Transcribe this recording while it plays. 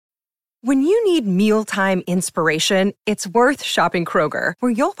When you need mealtime inspiration, it's worth shopping Kroger,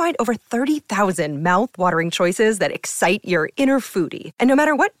 where you'll find over 30,000 mouth-watering choices that excite your inner foodie. And no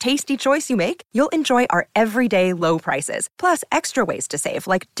matter what tasty choice you make, you'll enjoy our everyday low prices, plus extra ways to save,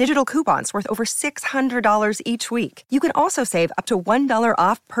 like digital coupons worth over $600 each week. You can also save up to $1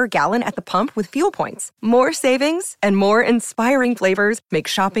 off per gallon at the pump with fuel points. More savings and more inspiring flavors make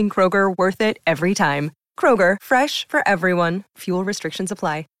shopping Kroger worth it every time. Kroger, fresh for everyone. Fuel restrictions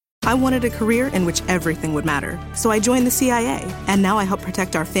apply. I wanted a career in which everything would matter, so I joined the CIA, and now I help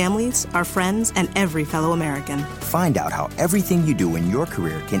protect our families, our friends, and every fellow American. Find out how everything you do in your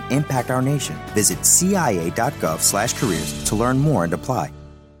career can impact our nation. Visit cia.gov/careers to learn more and apply.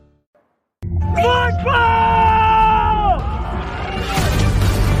 Football!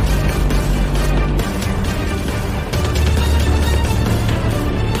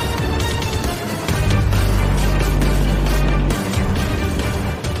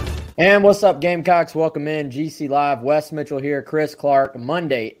 And what's up, Gamecocks? Welcome in. GC Live. Wes Mitchell here. Chris Clark.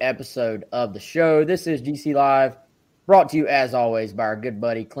 Monday episode of the show. This is GC Live, brought to you, as always, by our good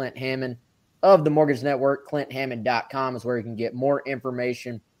buddy Clint Hammond of the Mortgage Network. ClintHammond.com is where you can get more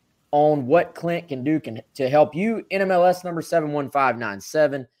information on what Clint can do to help you. NMLS number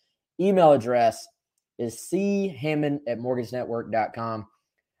 71597. Email address is chammond@mortgagenetwork.com.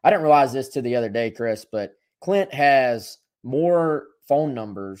 I didn't realize this till the other day, Chris, but Clint has more phone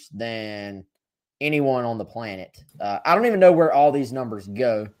numbers than anyone on the planet. I don't even know where all these numbers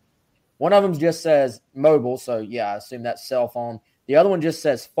go. One of them just says mobile, so yeah, I assume that's cell phone. The other one just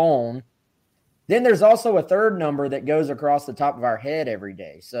says phone. Then there's also a third number that goes across the top of our head every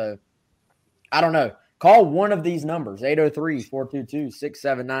day. So I don't know. Call one of these numbers,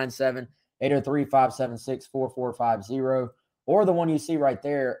 803-422-6797, 803-576-4450, or the one you see right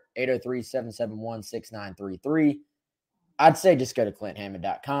there, 803-771-6933. I'd say just go to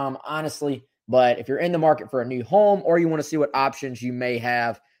ClintHammond.com, honestly. But if you're in the market for a new home or you want to see what options you may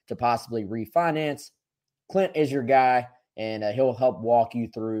have to possibly refinance, Clint is your guy, and he'll help walk you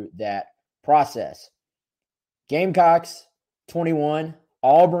through that process. Gamecocks 21,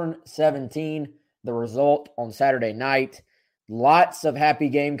 Auburn 17, the result on Saturday night. Lots of happy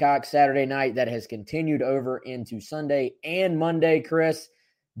Gamecocks Saturday night that has continued over into Sunday and Monday, Chris.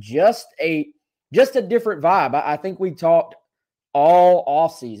 Just a different vibe. I think we talked all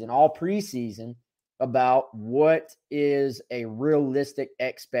offseason, all preseason, about what is a realistic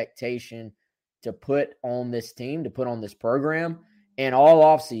expectation to put on this team, to put on this program. And all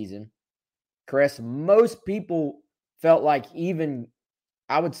offseason, Chris, most people felt like, even,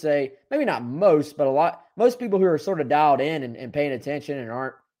 I would say, maybe not most, but most people who are sort of dialed in and paying attention and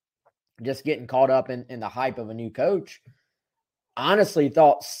aren't just getting caught up in the hype of a new coach, honestly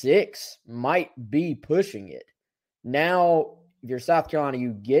thought 6 might be pushing it. Now, if you're South Carolina,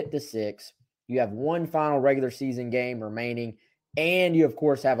 you get to 6. You have one final regular season game remaining, and you, of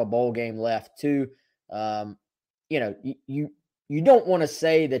course, have a bowl game left too. You don't want to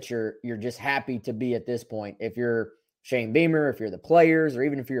say that you're just happy to be at this point. If you're Shane Beamer, if you're the players, or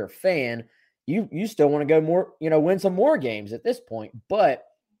even if you're a fan, you still want to go more, win some more games at this point. But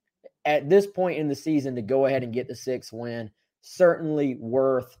at this point in the season, to go ahead and get the 6th win, certainly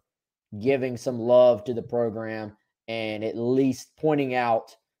worth giving some love to the program and at least pointing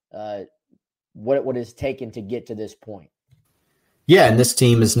out what it has taken to get to this point. Yeah, and this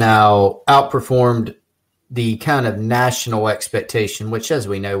team has now outperformed the kind of national expectation, which, as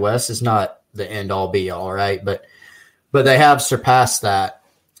we know, Wes, is not the end-all be-all, right? But they have surpassed that,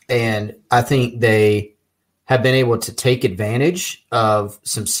 and I think they have been able to take advantage of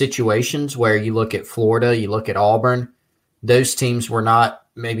some situations where you look at Florida, you look at Auburn. Those teams were not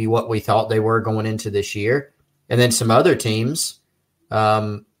maybe what we thought they were going into this year. And then some other teams,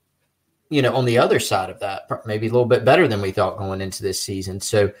 on the other side of that, maybe a little bit better than we thought going into this season.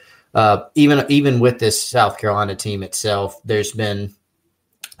 So even with this South Carolina team itself, there's been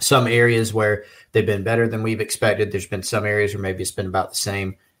some areas where they've been better than we've expected. There's been some areas where maybe it's been about the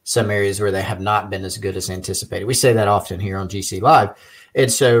same, some areas where they have not been as good as anticipated. We say that often here on GC Live.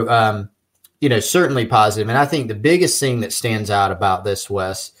 And so, certainly positive. And I think the biggest thing that stands out about this,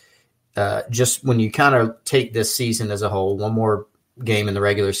 Wes, just when you kind of take this season as a whole, one more game in the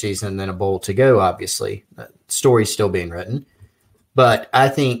regular season and then a bowl to go, obviously. Story's still being written. But I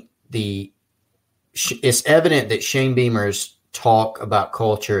think it's evident that Shane Beamer's talk about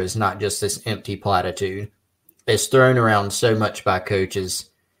culture is not just this empty platitude. It's thrown around so much by coaches.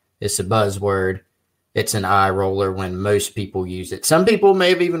 It's a buzzword. It's an eye roller when most people use it. Some people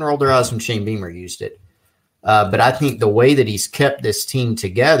may have even rolled their eyes when Shane Beamer used it. But I think the way that he's kept this team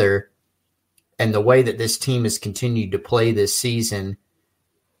together and the way that this team has continued to play this season,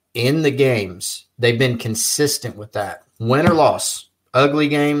 in the games, they've been consistent with that. Win or loss, ugly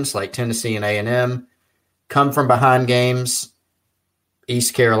games like Tennessee and A&M, come from behind games,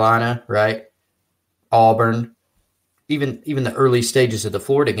 East Carolina, right? Auburn, even the early stages of the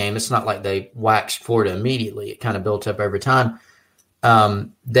Florida game, it's not like they waxed Florida immediately. It kind of built up over time.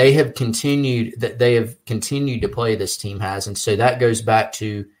 They have continued to play, this team has. And so that goes back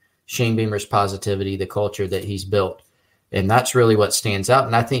to Shane Beamer's positivity, the culture that he's built. And that's really what stands out.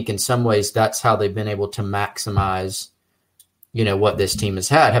 And I think in some ways that's how they've been able to maximize, what this team has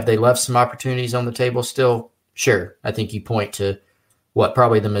had. Have they left some opportunities on the table still? Sure. I think you point to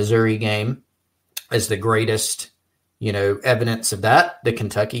probably the Missouri game as the greatest, evidence of that, the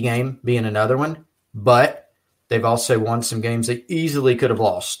Kentucky game being another one. But they've also won some games they easily could have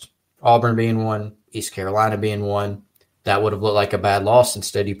lost. Auburn being one, East Carolina being one. That would have looked like a bad loss.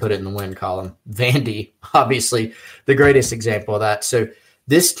 Instead, you put it in the win column. Vandy, obviously, the greatest example of that. So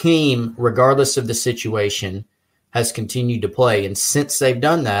this team, regardless of the situation, has continued to play. And since they've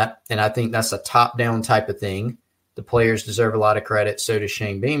done that, and I think that's a top-down type of thing, the players deserve a lot of credit, so does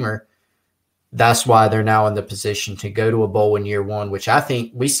Shane Beamer. That's why they're now in the position to go to a bowl in year one, which I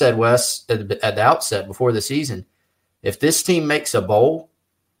think we said, Wes, at the outset before the season, if this team makes a bowl,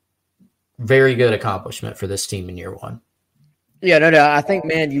 very good accomplishment for this team in year one. Yeah, no. I think,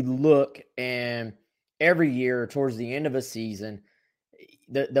 man, you look and every year towards the end of a season,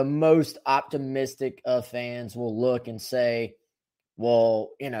 the most optimistic of fans will look and say,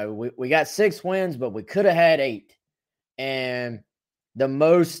 well, we got 6 wins, but we could have had 8. And the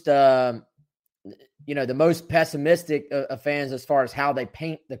most, the most pessimistic of fans as far as how they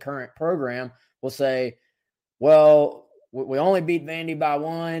paint the current program will say, well, we only beat Vandy by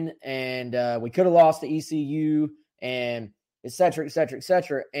 1, and we could have lost to ECU, and et cetera, et cetera, et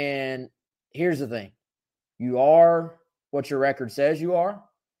cetera. And here's the thing. You are what your record says you are.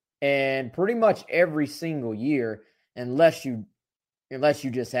 And pretty much every single year, unless you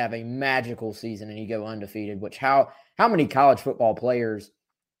just have a magical season and you go undefeated, which how many college football players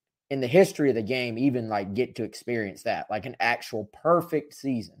in the history of the game even get to experience that, like an actual perfect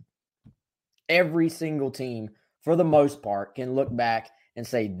season? Every single team, for the most part, can look back and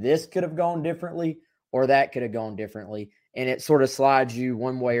say this could have gone differently or that could have gone differently. And it sort of slides you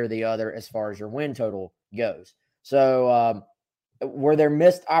one way or the other as far as your win total goes. So were there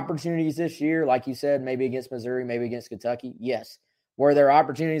missed opportunities this year? Like you said, maybe against Missouri, maybe against Kentucky? Yes. Were there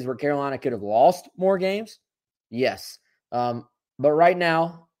opportunities where Carolina could have lost more games? Yes. But right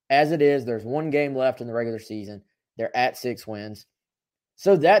now, as it is, there's 1 game left in the regular season. They're at 6 wins.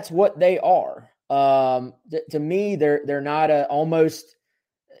 So that's what they are. To me, they're not an almost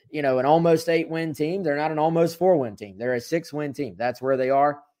 8-win team. They're not an almost 4-win team. They're a 6-win team. That's where they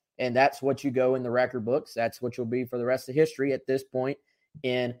are. And that's what you go in the record books. That's what you'll be for the rest of history at this point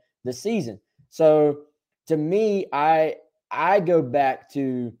in the season. So to me, I go back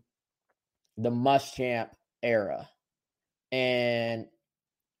to the Muschamp era. And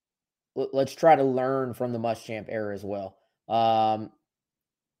let's try to learn from the Muschamp era as well.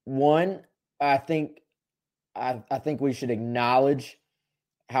 One, I think we should acknowledge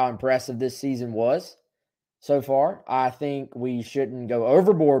how impressive this season was so far. I think we shouldn't go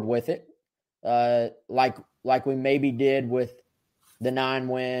overboard with it, like we maybe did with the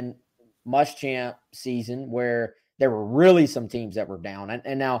 9-win Muschamp season, where there were really some teams that were down.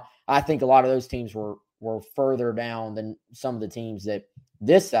 And now I think a lot of those teams were further down than some of the teams that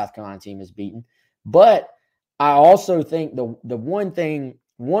this South Carolina team has beaten. But I also think the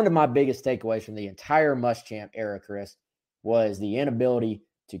one of my biggest takeaways from the entire Muschamp era, Chris, was the inability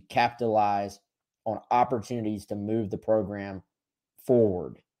to capitalize on opportunities to move the program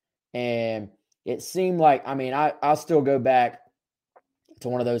forward. And it seemed like, I'll still go back to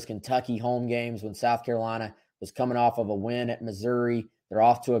one of those Kentucky home games when South Carolina was coming off of a win at Missouri. They're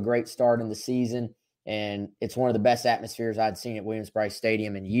off to a great start in the season, and it's one of the best atmospheres I'd seen at Williams-Brice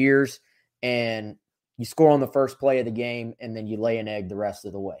Stadium in years. And you score on the first play of the game, and then you lay an egg the rest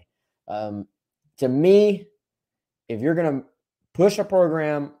of the way. To me, if you're going to push a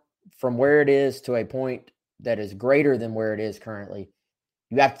program from where it is to a point that is greater than where it is currently,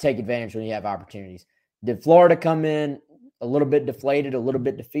 you have to take advantage when you have opportunities. Did Florida come in a little bit deflated, a little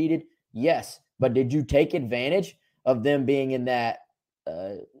bit defeated? Yes. But did you take advantage of them being in that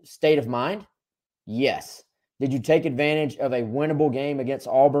state of mind? Yes. Did you take advantage of a winnable game against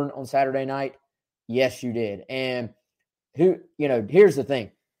Auburn on Saturday night? Yes, you did. And here's the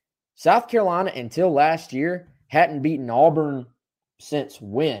thing. South Carolina, until last year, hadn't beaten Auburn since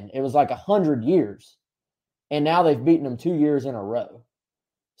when? It was like 100 years. And now they've beaten them 2 years in a row.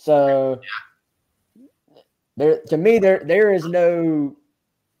 So to me, there is no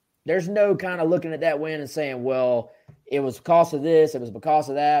there's no kind of looking at that win and saying, well, it was because of this, it was because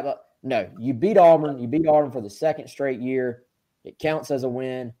of that. But no, you beat Auburn. You beat Auburn for the second straight year. It counts as a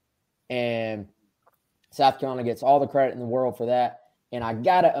win. And South Carolina gets all the credit in the world for that. And I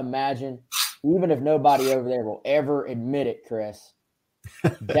got to imagine, even if nobody over there will ever admit it, Chris,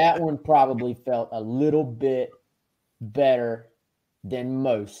 that one probably felt a little bit better than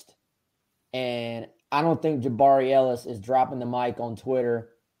most. And I don't think Jabari Ellis is dropping the mic on Twitter,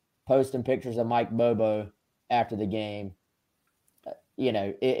 posting pictures of Mike Bobo after the game. You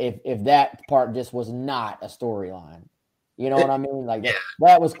know, if that part just was not a storyline. You know what I mean? Like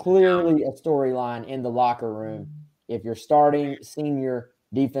that was clearly a storyline in the locker room. If your starting senior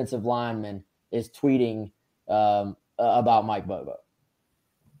defensive lineman is tweeting about Mike Bobo.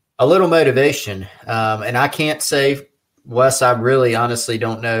 A little motivation. And I can't say, Wes, I really honestly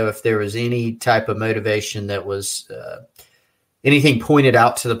don't know if there was any type of motivation that was anything pointed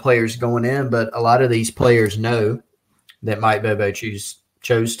out to the players going in, but a lot of these players know that Mike Bobo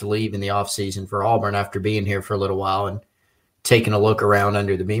chose to leave in the offseason for Auburn after being here for a little while and taking a look around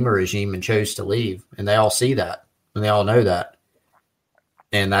under the Beamer regime and chose to leave. And they all see that and they all know that.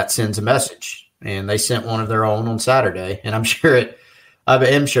 And that sends a message. And they sent one of their own on Saturday. And I'm sure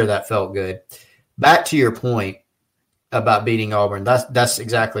that felt good. Back to your point about beating Auburn. That's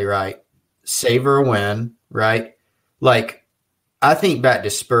exactly right. Savor a win, right? Like, I think back to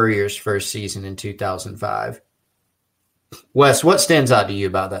Spurrier's first season in 2005. Wes, what stands out to you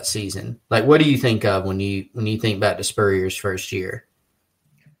about that season? Like, what do you think of when you think back to Spurrier's first year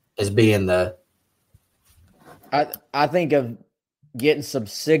as being the? I think of getting some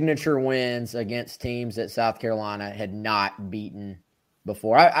signature wins against teams that South Carolina had not beaten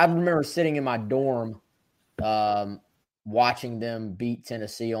before. I remember sitting in my dorm, watching them beat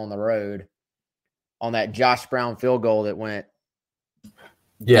Tennessee on the road on that Josh Brown field goal that went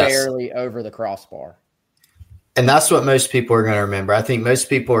barely over the crossbar. And that's what most people are going to remember. I think most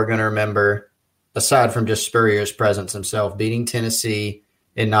people are going to remember, aside from just Spurrier's presence himself, beating Tennessee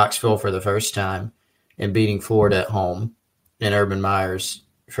in Knoxville for the first time and beating Florida at home in Urban Meyer's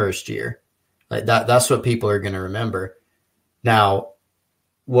first year. Like that's what people are going to remember. Now,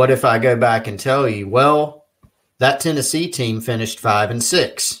 what if I go back and tell you, well, that Tennessee team finished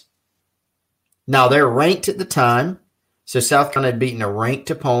 5-6. Now they're ranked at the time. So South Carolina had beaten a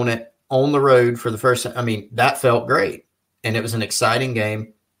ranked opponent on the road for the first time. I mean, that felt great. And it was an exciting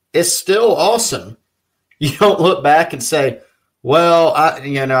game. It's still awesome. You don't look back and say, well, I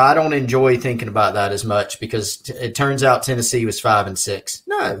don't enjoy thinking about that as much because it turns out Tennessee was 5-6.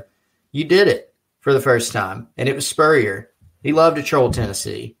 No, you did it for the first time. And it was Spurrier. He loved to troll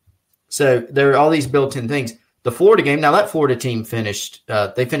Tennessee. So there are all these built-in things. The Florida game, now that Florida team finished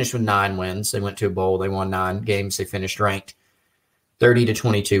with 9 wins. They went to a bowl. They won 9 games. They finished ranked.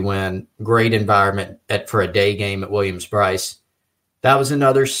 30-22 win. Great environment for a day game at Williams-Brice. That was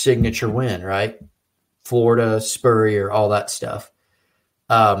another signature win, right? Florida, Spurrier, all that stuff.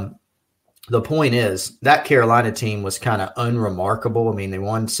 The point is that Carolina team was kind of unremarkable. I mean, they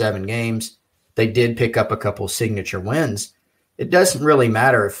won 7 games. They did pick up a couple signature wins. It doesn't really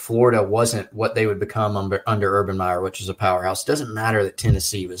matter if Florida wasn't what they would become under Urban Meyer, which is a powerhouse. It doesn't matter that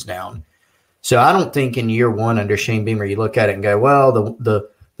Tennessee was down. So I don't think in year one under Shane Beamer, you look at it and go, well, the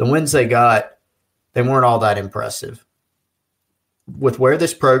wins they got, they weren't all that impressive. With where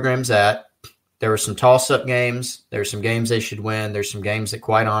this program's at, there were some toss-up games. There's some games they should win. There's some games that,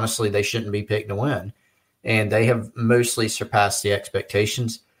 quite honestly, they shouldn't be picked to win. And they have mostly surpassed the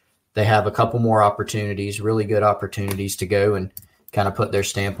expectations. They have a couple more opportunities, really good opportunities to go and kind of put their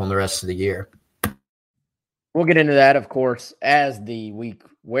stamp on the rest of the year. We'll get into that, of course, as the week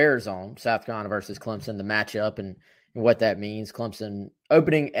wears on. South Carolina versus Clemson, the matchup and what that means. Clemson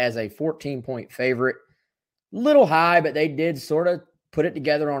opening as a 14-point favorite. Little high, but they did sort of put it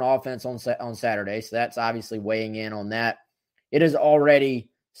together on offense on Saturday, so that's obviously weighing in on that. It has already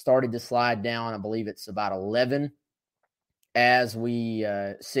started to slide down. I believe it's about 11 as we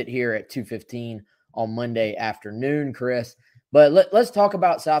sit here at 2:15 on Monday afternoon, Chris. But let's talk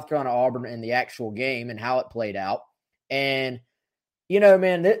about South Carolina Auburn and the actual game and how it played out. And, you know,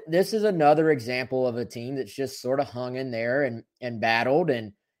 man, this is another example of a team that's just sort of hung in there and battled.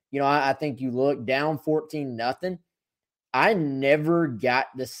 And, you know, I think you look down 14-0. I never got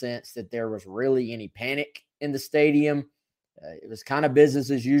the sense that there was really any panic in the stadium. It was kind of business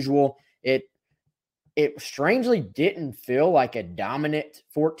as usual. It strangely didn't feel like a dominant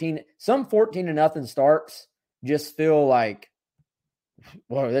 14. Some 14-0 starts just feel like,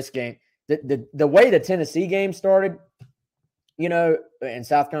 whoa, this game. The way the Tennessee game started, you know, and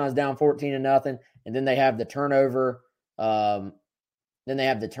South Carolina's down 14-0, and then they have the turnover Then they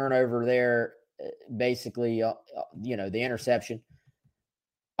have the turnover there, basically, the interception.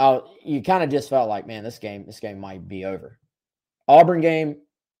 You kind of just felt like, man, this game might be over. Auburn game,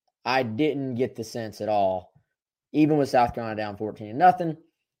 I didn't get the sense at all, even with South Carolina down 14-0,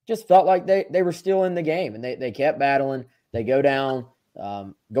 just felt like they were still in the game, and they kept battling. They go down,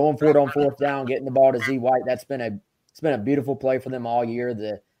 going for it on fourth down, getting the ball to Z White. It's been a beautiful play for them all year.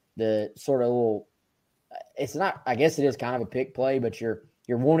 The sort of little, it's not, I guess it is kind of a pick play, but you're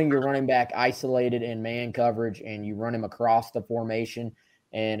wanting your running back isolated in man coverage, and you run him across the formation.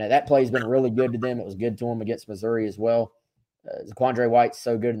 And that play has been really good to them. It was good to them against Missouri as well. Zaquandre White's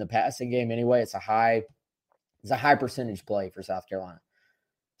so good in the passing game anyway. It's a high percentage play for South Carolina.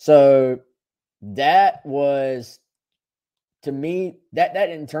 So that was, to me, that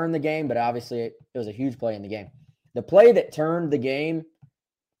didn't turn the game, but obviously it was a huge play in the game. The play that turned the game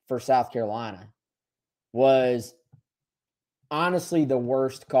for South Carolina was honestly the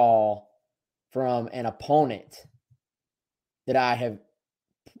worst call from an opponent that I have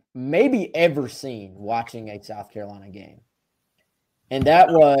maybe ever seen watching a South Carolina game. And that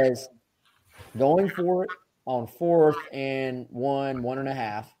was going for it on 4th and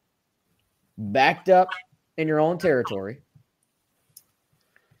 1.5, backed up in your own territory,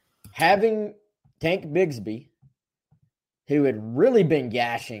 having Tank Bigsby, who had really been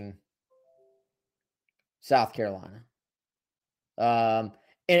gashing South Carolina.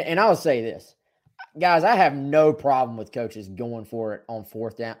 And I will say this, guys, I have no problem with coaches going for it on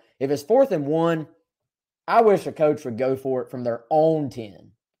 4th down. If it's 4th and 1, I wish a coach would go for it from their own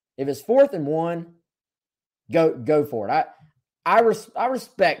 10. If it's 4th and 1, go for it. I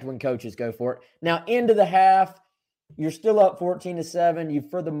respect when coaches go for it. Now, into the half, you're still up 14-7. You,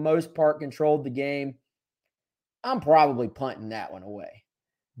 for the most part, controlled the game. I'm probably punting that one away.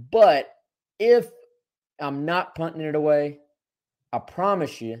 But if I'm not punting it away, I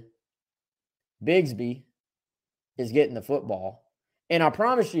promise you, Bigsby is getting the football. And I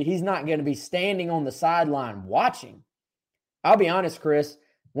promise you, he's not going to be standing on the sideline watching. I'll be honest, Chris,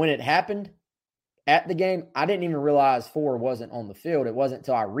 when it happened at the game, I didn't even realize 4 wasn't on the field. It wasn't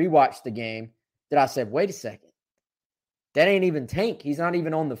until I rewatched the game that I said, wait a second. That ain't even Tank. He's not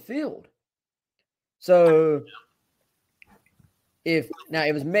even on the field. So it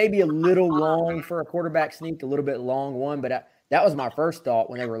was maybe a little long for a quarterback sneak, a little bit long one, but that was my first thought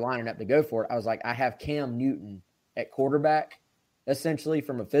when they were lining up to go for it. I was like, I have Cam Newton at quarterback, essentially,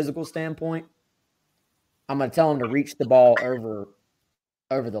 from a physical standpoint. I'm going to tell him to reach the ball over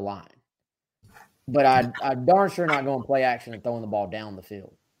the line. But I darn sure not going play action and throwing the ball down the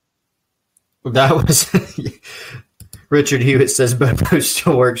field. That was Richard Hewitt says Bobo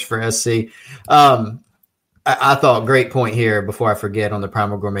still works for SC. I thought, great point here before I forget, on the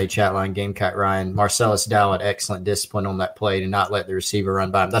Primal Gourmet chat line, Gamecock Ryan, Marcellus Dow had excellent discipline on that play to not let the receiver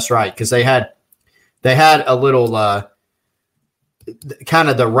run by him. That's right, because they had a little kind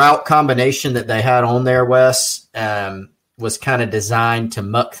of the route combination that they had on there, Wes, was kind of designed to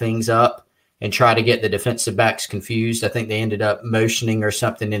muck things up and try to get the defensive backs confused. I think they ended up motioning or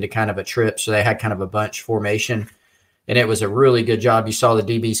something into kind of a trip, so they had kind of a bunch formation, and it was a really good job. You saw the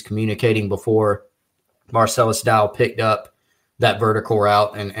DBs communicating before Marcellus Dow picked up that vertical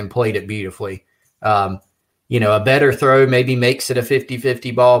route and played it beautifully. A better throw maybe makes it a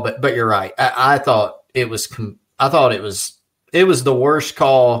 50-50 ball, but you're right. I thought it was the worst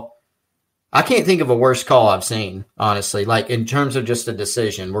call. I can't think of a worse call I've seen, honestly. Like, in terms of just a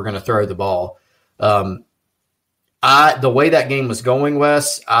decision, we're going to throw the ball. The way that game was going,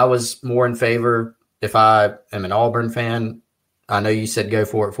 Wes, I was more in favor. If I am an Auburn fan, I know you said go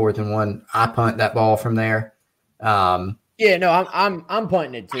for it 4th and 1. I punt that ball from there. I'm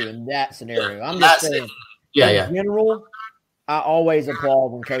punting it too in that scenario. I'm just saying. In general, I always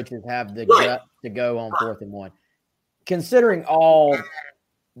applaud when coaches have the gut to go on 4th and 1. Considering all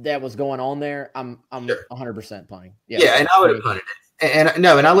that was going on there, I'm 100% punting. Yeah, and I would have punted it. And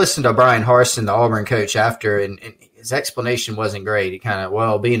I listened to Brian Harsin, the Auburn coach, after, and his explanation wasn't great. He kind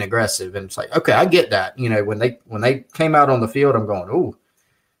of, being aggressive, and it's like, okay, I get that. When they came out on the field, I'm going, ooh,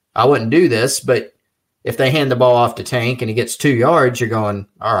 I wouldn't do this. But if they hand the ball off to Tank and he gets 2 yards, you're going,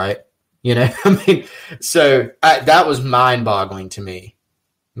 all right. So that was mind-boggling to me.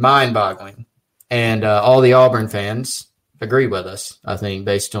 Mind-boggling. And all the Auburn fans agree with us, I think,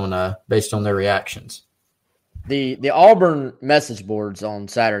 based on their reactions. The Auburn message boards on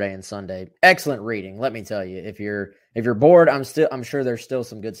Saturday and Sunday, excellent reading. Let me tell you, if you're bored, I'm sure there's still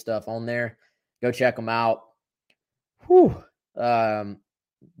some good stuff on there. Go check them out. Whew. They're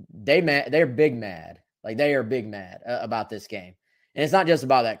big mad. Like, they are big mad about this game, and it's not just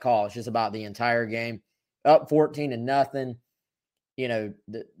about that call. It's just about the entire game. Up 14-0. the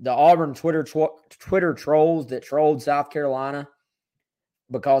Auburn Twitter trolls that trolled South Carolina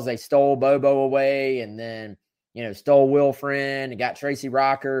because they stole Bobo away and then, stole Will Friend and got Tracy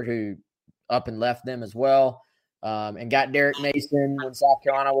Rocker, who up and left them as well, and got Derek Mason when South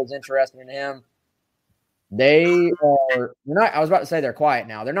Carolina was interested in him. They're not, I was about to say they're quiet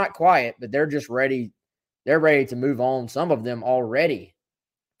now. They're not quiet, but they're just ready. They're ready to move on. Some of them already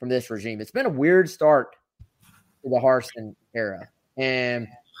from this regime. It's been a weird start to the Harsin era. And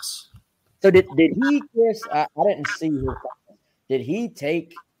so did he, Chris, I didn't see his comments. Did he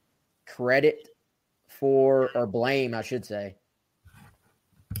take credit for, or blame, I should say,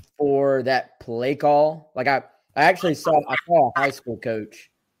 for that play call? Like I actually saw a high school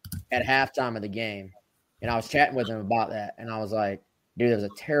coach at halftime of the game, and I was chatting with him about that, and I was like, dude, that was a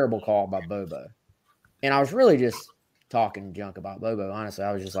terrible call by Bobo. And I was really just talking junk about Bobo, honestly.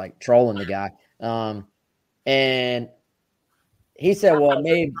 I was just like trolling the guy. And he said, well, it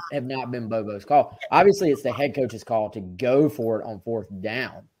may have not been Bobo's call. Obviously, it's the head coach's call to go for it on 4th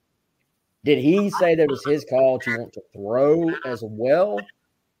down. Did he say that it was his call to want to throw as well?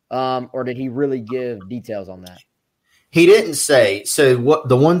 Or did he really give details on that? He didn't say. So what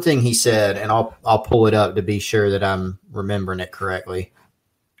the one thing he said, and I'll pull it up to be sure that I'm remembering it correctly,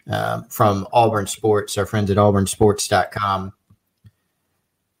 from Auburn Sports, our friends at auburnsports.com.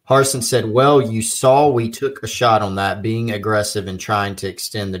 Harsin said, well, you saw we took a shot on that, being aggressive and trying to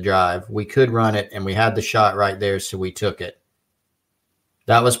extend the drive. We could run it, and we had the shot right there, so we took it.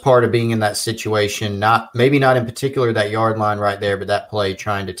 That was part of being in that situation, maybe not in particular that yard line right there, but that play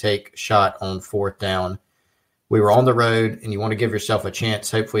trying to take a shot on 4th down. We were on the road, and you want to give yourself a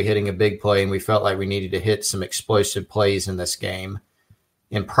chance, hopefully hitting a big play, and we felt like we needed to hit some explosive plays in this game.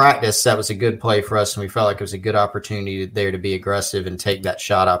 In practice, that was a good play for us, and we felt like it was a good opportunity there to be aggressive and take that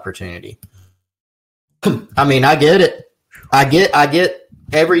shot opportunity. I mean, I get it. I get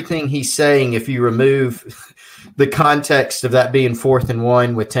everything he's saying if you remove the context of that being 4th and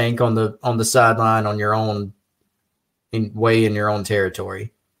 1 with Tank on the sideline on your own, in your own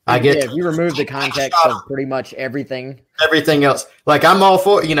territory. I get if you remove the context of pretty much everything else. Like, I'm all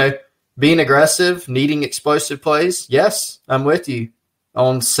for, being aggressive, needing explosive plays. Yes, I'm with you.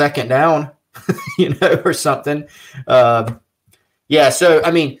 On 2nd down, or something. Yeah, so,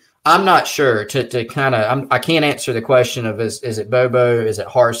 I mean, I'm not sure to kind of – I can't answer the question of is it Bobo, is it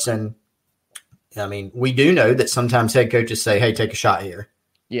Harsin? I mean, we do know that sometimes head coaches say, hey, take a shot here.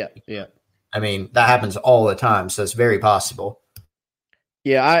 Yeah. I mean, that happens all the time, so it's very possible.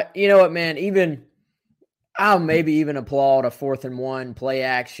 Yeah, you know what, man, I'll maybe even applaud a 4th and 1 play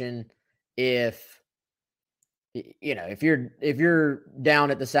action if – if you're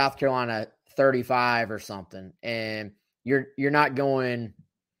down at the South Carolina 35 or something and you're not going,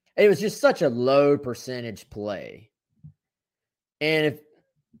 it was just such a low percentage play. And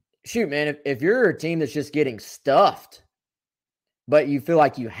if you're a team that's just getting stuffed, but you feel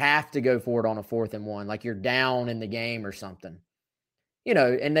like you have to go for it on a 4th and 1, like you're down in the game or something,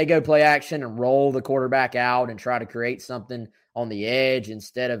 and they go play action and roll the quarterback out and try to create something on the edge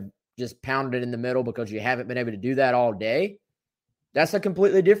instead of just pounded it in the middle because you haven't been able to do that all day. That's a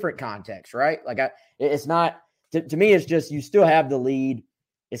completely different context, right? Like it's not, to me, it's just, you still have the lead.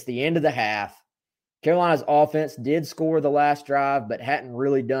 It's the end of the half. Carolina's offense did score the last drive, but hadn't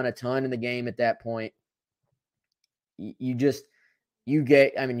really done a ton in the game at that point. You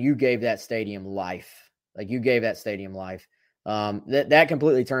gave that stadium life. Like, you gave that stadium life. That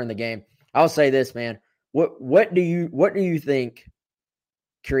completely turned the game. I'll say this, man. What do you think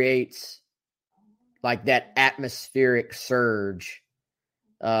creates like that atmospheric surge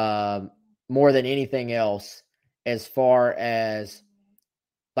more than anything else, as far as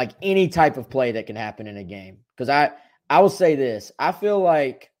like any type of play that can happen in a game? Because I will say this. I feel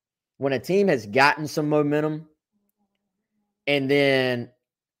like when a team has gotten some momentum and then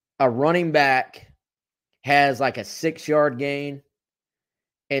a running back has like a 6-yard gain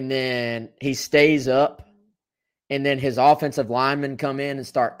and then he stays up, and then his offensive linemen come in and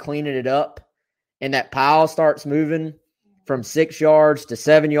start cleaning it up, and that pile starts moving from 6 yards to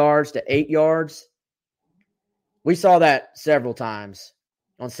 7 yards to 8 yards. We saw that several times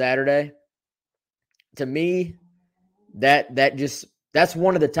on Saturday. To me, that's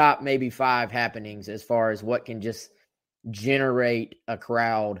one of the top maybe 5 happenings as far as what can just generate a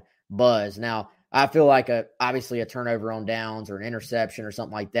crowd buzz. Now, I feel like obviously a turnover on downs or an interception or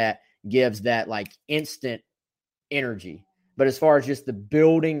something like that gives that like instant energy. But as far as just the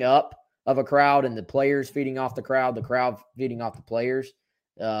building up of a crowd and the players feeding off the crowd feeding off the players,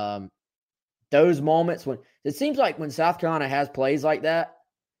 those moments when it seems like when South Carolina has plays like that,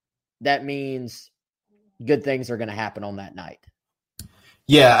 that means good things are going to happen on that night.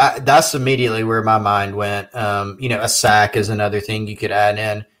 Yeah, that's immediately where my mind went. A sack is another thing you could add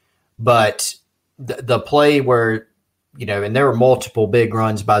in. But the play where, and there were multiple big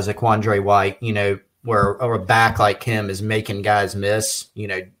runs by Zaquandre White, where a back like him is making guys miss,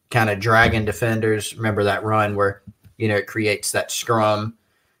 kind of dragging defenders. Remember that run where, it creates that scrum,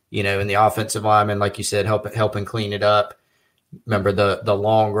 in the offensive lineman, like you said, helping clean it up. Remember the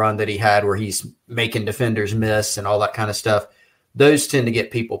long run that he had where he's making defenders miss and all that kind of stuff. Those tend to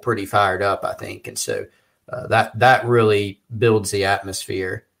get people pretty fired up, I think. And so that really builds the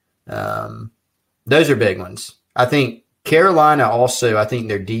atmosphere. Those are big ones. I think Carolina also, I think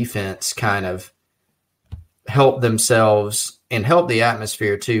their defense kind of helped themselves and helped the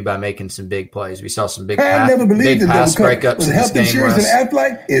atmosphere too by making some big plays. We saw some big pass breakups in this game. Health insurance and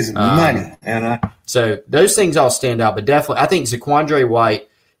Aflac is money. So those things all stand out. But definitely, I think Zaquandre White,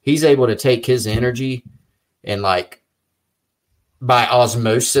 he's able to take his energy and by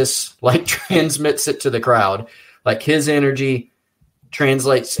osmosis, transmits it to the crowd. Like his energy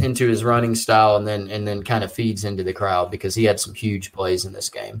translates into his running style and then kind of feeds into the crowd because he had some huge plays in this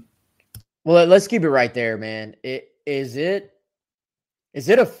game. Well, let's keep it right there, man. Is it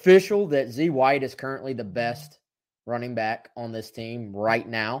official that Z White is currently the best running back on this team right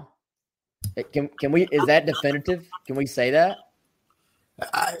now? Can we? Is that definitive? Can we say that?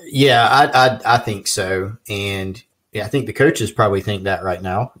 I think so. And I think the coaches probably think that right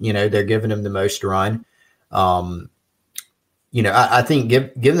now. They're giving him the most run. I think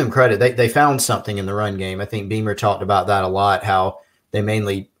give them credit. They found something in the run game. I think Beamer talked about that a lot, how they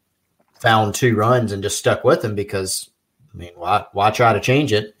mainly found 2 runs and just stuck with them because, why try to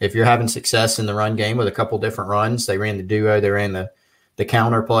change it? If you're having success in the run game with a couple different runs, they ran the duo, they ran the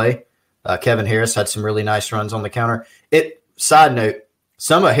counter play. Kevin Harris had some really nice runs on the counter. Side note,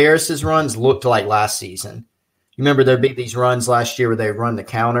 some of Harris's runs looked like last season. You remember there'd be these runs last year where they run the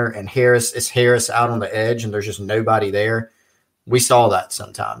counter and Harris out on the edge and there's just nobody there. We saw that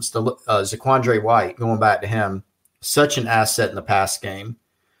sometimes. Zaquandre White, going back to him, such an asset in the pass game.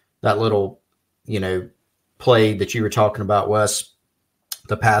 That little, play that you were talking about, Wes,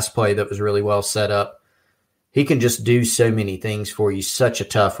 the pass play that was really well set up. He can just do so many things for you. Such a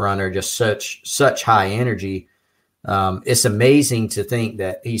tough runner, just such high energy. It's amazing to think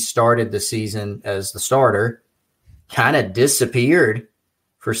that he started the season as the starter, kind of disappeared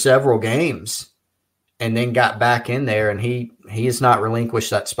for several games, and then got back in there, and he has not relinquished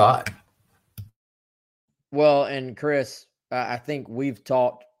that spot. Well, and Chris, I think we've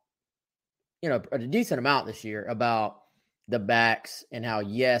talked, a decent amount this year about the backs and how,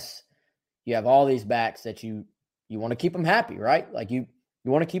 yes, you have all these backs that you want to keep them happy, right? Like you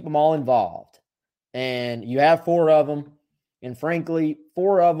want to keep them all involved. And you have 4 of them. And frankly,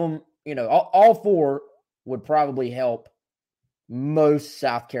 4 of them, all 4 would probably help most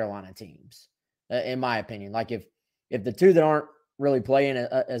South Carolina teams, in my opinion. Like if the 2 that aren't really playing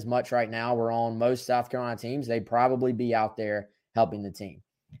as much right now were on most South Carolina teams, they'd probably be out there helping the team.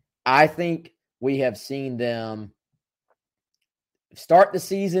 I think we have seen them start the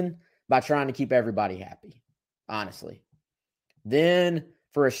season by trying to keep everybody happy, honestly. Then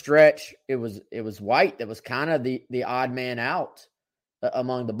for a stretch, it was White that was kind of the odd man out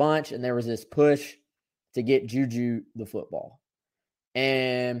among the bunch, and there was this push to get Juju the football.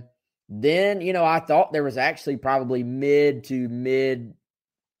 And then, I thought there was actually probably mid and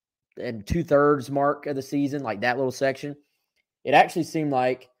 2/3 mark of the season, like that little section. It actually seemed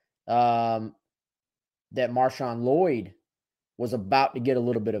like that Marshawn Lloyd was about to get a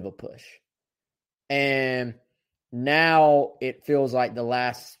little bit of a push. And now it feels like the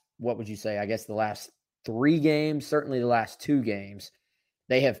last, what would you say? I guess the last 3 games, certainly the last 2 games,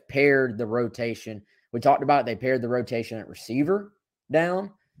 they have pared the rotation. We talked about it. They pared the rotation at receiver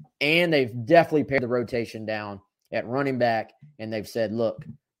down, and they've definitely pared the rotation down at running back. And they've said, look,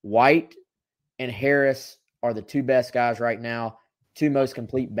 White and Harris are the 2 best guys right now, 2 most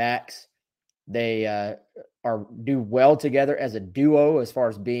complete backs. They do well together as a duo as far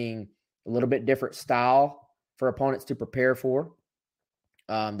as being a little bit different style for opponents to prepare for.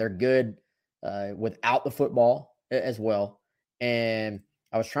 They're good without the football as well. And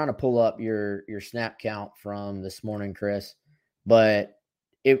I was trying to pull up your snap count from this morning, Chris, but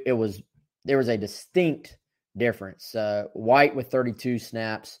there was a distinct difference. White with 32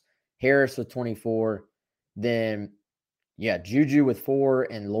 snaps, Harris with 24, then Juju with 4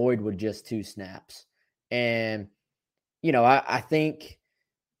 and Lloyd with just 2 snaps. And, I think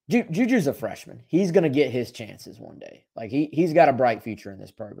Juju's a freshman. He's going to get his chances one day. Like he's got a bright future in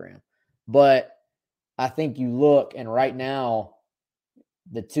this program. But I think you look, and right now,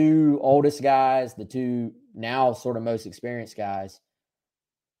 the 2 oldest guys, the 2 now sort of most experienced guys,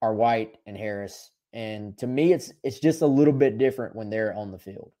 are White and Harris. And to me, it's just a little bit different when they're on the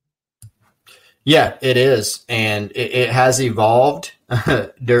field. Yeah, it is. And it has evolved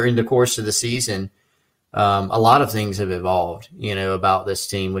during the course of the season. A lot of things have evolved, about this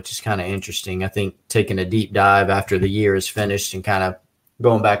team, which is kind of interesting. I think taking a deep dive after the year is finished and kind of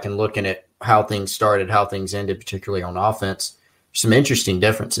going back and looking at how things started, how things ended, particularly on offense, some interesting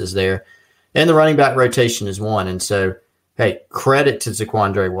differences there. And the running back rotation is one. And so, hey, credit to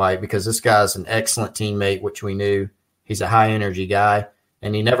Zaquandre White, because this guy's an excellent teammate, which we knew. He's a high-energy guy,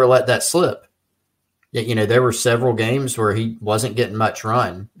 and he never let that slip. There were several games where he wasn't getting much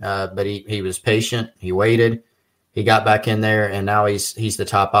run, but he was patient. He waited. He got back in there, and now he's the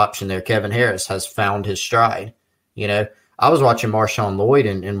top option there. Kevin Harris has found his stride. I was watching Marshawn Lloyd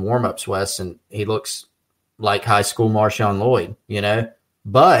in warm-ups, Wes, and he looks like high school Marshawn Lloyd,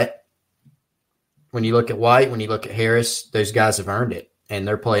 But when you look at White, when you look at Harris, those guys have earned it, and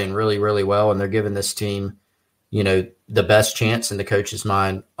they're playing really, really well, and they're giving this team the best chance in the coach's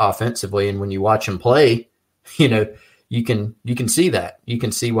mind offensively. And when you watch them play, you can see that. You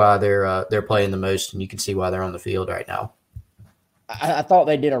can see why they're playing the most, and you can see why they're on the field right now. I thought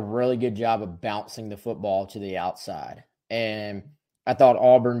they did a really good job of bouncing the football to the outside. And I thought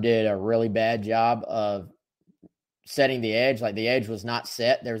Auburn did a really bad job of setting the edge. Like, the edge was not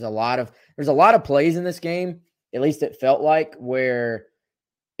set. There's a lot of plays in this game, at least it felt like, where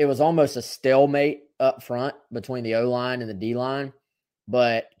it was almost a stalemate up front between the O-line and the D-line,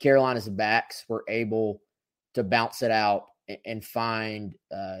 but Carolina's backs were able to bounce it out and find,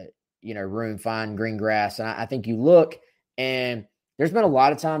 room, find green grass. And I think you look, and there's been a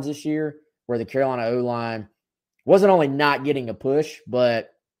lot of times this year where the Carolina O-line wasn't only not getting a push, but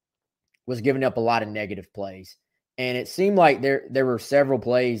was giving up a lot of negative plays. And it seemed like there were several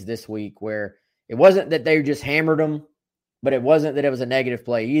plays this week where it wasn't that they just hammered them, but it wasn't that it was a negative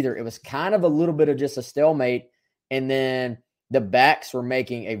play either. It was kind of a little bit of just a stalemate. And then the backs were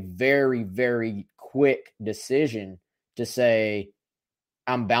making a very, very quick decision to say,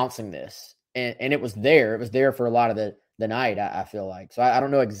 I'm bouncing this. And it was there. It was there for a lot of the night, I feel like. So I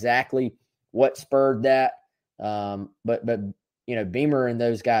don't know exactly what spurred that. But Beamer and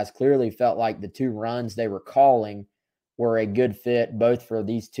those guys clearly felt like the two runs they were calling were a good fit, both for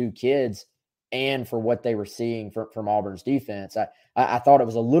these two kids and for what they were seeing from Auburn's defense. I thought it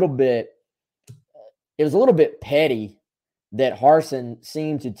was a little bit petty that Harsin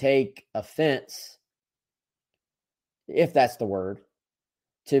seemed to take offense, if that's the word,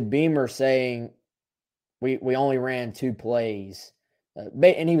 to Beamer saying we only ran two plays.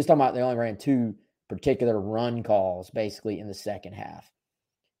 And he was talking about they only ran two particular run calls basically in the second half.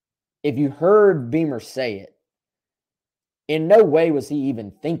 If you heard Beamer say it, in no way was he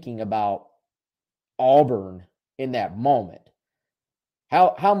even thinking about Auburn in that moment.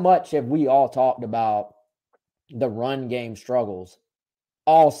 How much have we all talked about the run game struggles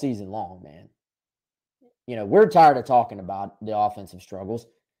all season long, man? We're tired of talking about the offensive struggles.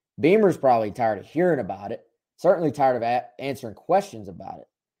 Beamer's probably tired of hearing about it, certainly tired of answering questions about it.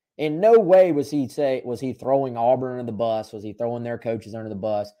 In no way was he throwing Auburn under the bus? Was he throwing their coaches under the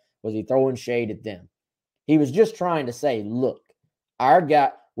bus? Was he throwing shade at them? He was just trying to say, look, our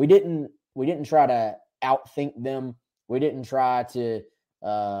guy, we didn't try to outthink them. We didn't try to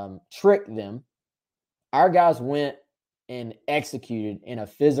trick them. Our guys went and executed in a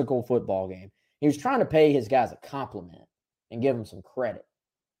physical football game. He was trying to pay his guys a compliment and give them some credit.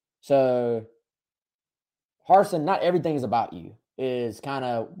 So, Harsin, not everything is about you, is kind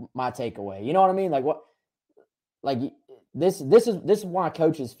of my takeaway. You know what I mean? This is why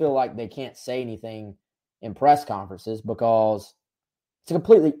coaches feel like they can't say anything in press conferences, because it's a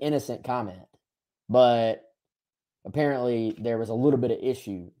completely innocent comment. But apparently there was a little bit of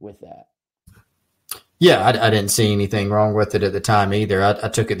issue with that. Yeah, I didn't see anything wrong with it at the time either. I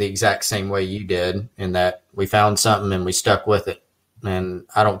took it the exact same way you did, in that we found something and we stuck with it. And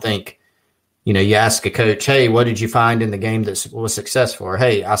I don't think, you ask a coach, hey, what did you find in the game that was successful? Or,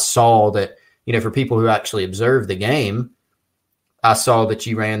 hey, I saw that, for people who actually observed the game, I saw that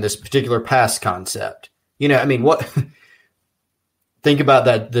you ran this particular pass concept. What – think about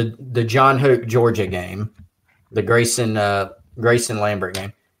that, the John Hoke, Georgia game, the Grayson Lambert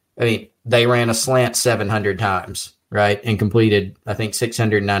game. They ran a slant 700 times, right, and completed, I think,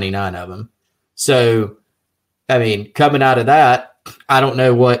 699 of them. So, coming out of that, I don't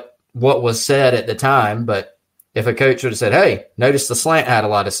know what was said at the time, but if a coach would have said, hey, notice the slant had a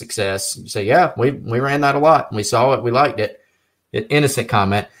lot of success, you say, yeah, we ran that a lot. We saw it. We liked it. Innocent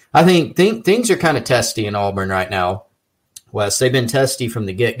comment. I think things are kind of testy in Auburn right now, Wes. They've been testy from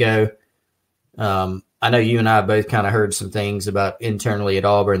the get-go. I know you and I both kind of heard some things about internally at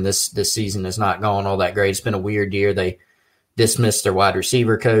Auburn. This season has not gone all that great. It's been a weird year. They dismissed their wide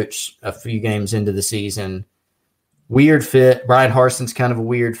receiver coach a few games into the season. Weird fit. Brian Harson's kind of a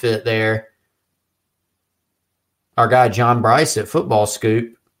weird fit there. Our guy John Bryce at Football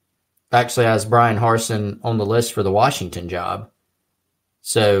Scoop actually has Brian Harsin on the list for the Washington job.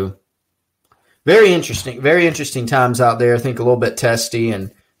 So very interesting times out there. I think a little bit testy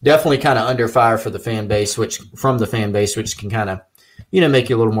and definitely kind of under fire for the fan base, which can kind of, make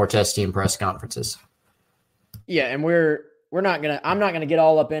you a little more testy in press conferences. Yeah, and I'm not gonna get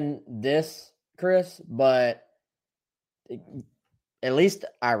all up in this, Chris, but at least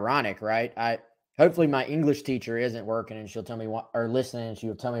ironic, right? Hopefully my English teacher isn't working and she'll tell me listening, and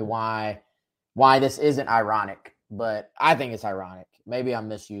she'll tell me why this isn't ironic, but I think it's ironic. Maybe I'm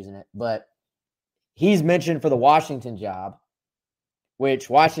misusing it, but he's mentioned for the Washington job, which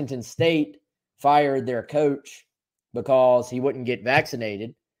Washington State fired their coach because he wouldn't get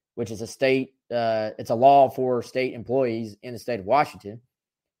vaccinated, which is it's a law for state employees in the state of Washington.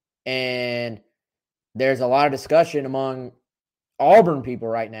 And there's a lot of discussion among Auburn people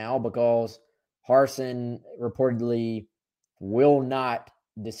right now because Harsin reportedly will not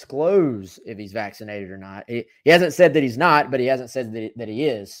disclose if he's vaccinated or not. He hasn't said that he's not, but he hasn't said that he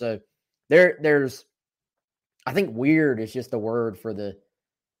is. So there's, I think weird is just the word for the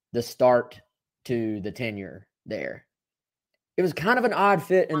start to the tenure there. It was kind of an odd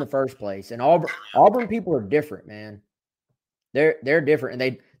fit in the first place. And Auburn people are different, man. They're different.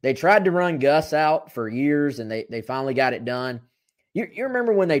 And they tried to run Gus out for years, and they finally got it done. You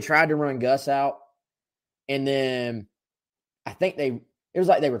remember when they tried to run Gus out, and then I think it was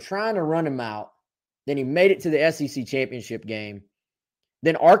like they were trying to run him out. Then he made it to the SEC championship game.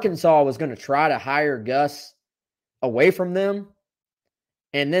 Then Arkansas was going to try to hire Gus away from them.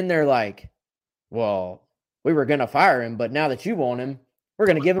 And then they're like, well, we were going to fire him, but now that you want him, we're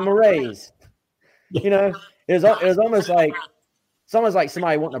going to give him a raise. It was almost like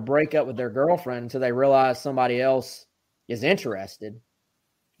somebody wanting to break up with their girlfriend until they realize somebody else is interested.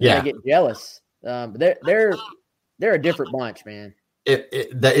 Yeah. They get jealous. They're a different bunch, man.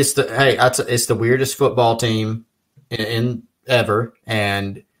 It's the weirdest football team in ever.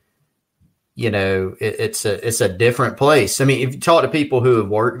 And, it's a different place. I mean, if you talk to people who have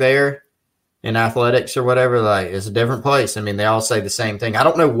worked there in athletics or whatever, like, it's a different place. I mean, they all say the same thing. I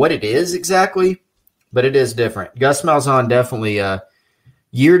don't know what it is exactly, but it is different. Gus Malzahn definitely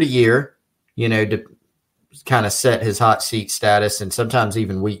year to year, to kind of set his hot seat status, and sometimes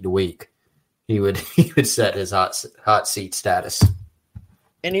even week to week, he would set his hot seat status.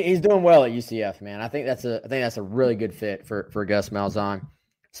 And he's doing well at UCF, man. I think that's a really good fit for Gus Malzahn.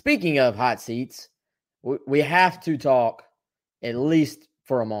 Speaking of hot seats, we have to talk at least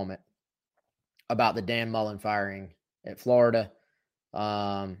for a moment about the Dan Mullen firing at Florida.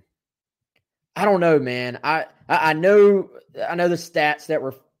 I don't know, man. I know the stats that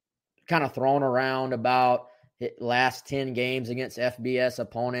were kind of thrown around about last 10 games against FBS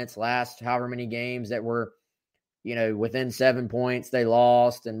opponents, last however many games that were, within 7 points they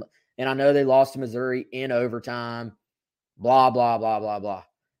lost. And I know they lost to Missouri in overtime, blah, blah, blah, blah, blah.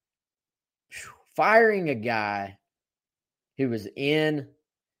 Firing a guy who was in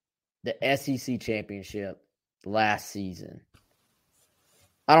the SEC championship last season.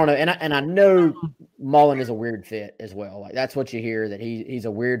 I don't know. And I know Mullen is a weird fit as well. Like, that's what you hear, that he's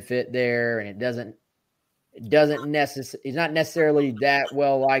a weird fit there, and he's not necessarily that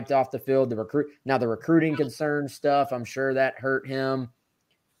well liked off the field. The recruiting concern stuff, I'm sure that hurt him.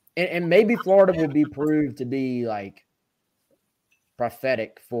 And maybe Florida will be proved to be like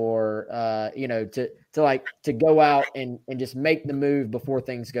prophetic for to go out and just make the move before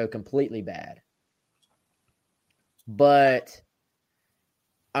things go completely bad. But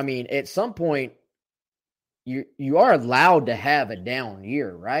I mean, at some point you are allowed to have a down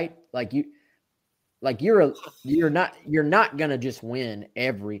year, right? You're not gonna just win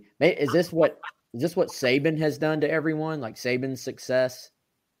every. Is this what Saban has done to everyone? Like, Saban's success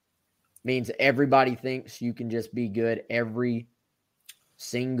means everybody thinks you can just be good every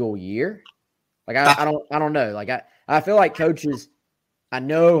single year. Like, I don't know. Like, I feel like coaches, I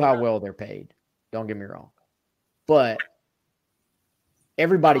know how well they're paid. Don't get me wrong, but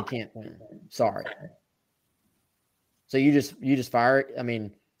everybody can't win. Sorry. So you just fire it. I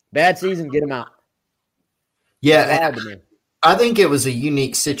mean, bad season, get them out. Yeah, I think it was a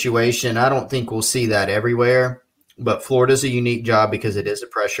unique situation. I don't think we'll see that everywhere, but Florida's a unique job because it is a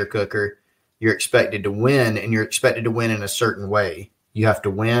pressure cooker. You're expected to win, and you're expected to win in a certain way. You have to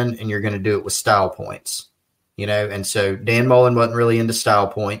win, and you're going to do it with style points, and so Dan Mullen wasn't really into style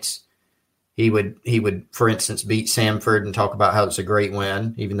points. He would, for instance, beat Samford and talk about how it's a great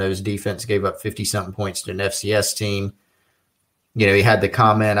win, even though his defense gave up 50-something points to an FCS team. You know, he had the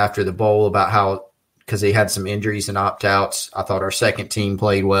comment after the bowl about how, because he had some injuries and opt-outs, I thought our second team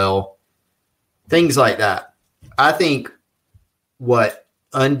played well. Things like that. I think what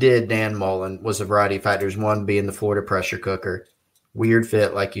undid Dan Mullen was a variety of factors. One being the Florida pressure cooker. Weird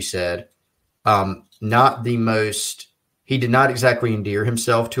fit, like you said. Not the most – he did not exactly endear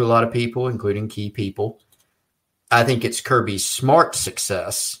himself to a lot of people, including key people. I think it's Kirby Smart's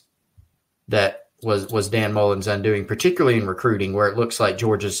success that was Dan Mullen's undoing, particularly in recruiting, where it looks like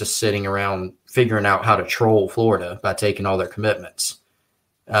Georgia's just sitting around figuring out how to troll Florida by taking all their commitments.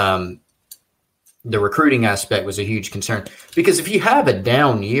 The recruiting aspect was a huge concern because if you have a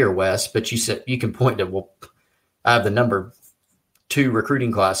down year, Wes, but you said you can point to, well, I have the number 2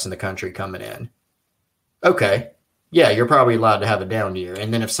 recruiting class in the country coming in. Okay. Yeah, you're probably allowed to have a down year.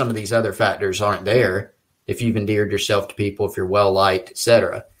 And then if some of these other factors aren't there, if you've endeared yourself to people, if you're well-liked, et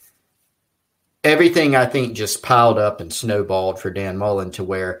cetera, everything I think just piled up and snowballed for Dan Mullen to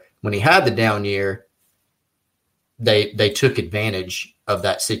where when he had the down year, they took advantage of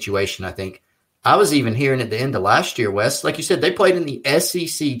that situation, I think. I was even hearing at the end of last year, Wes, like you said, they played in the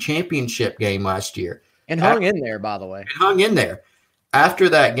SEC championship game last year. And hung in there, by the way. Hung in there. After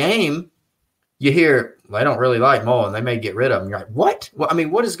that game, you hear, well, they don't really like Mullen. They may get rid of him. You're like, what? Well, I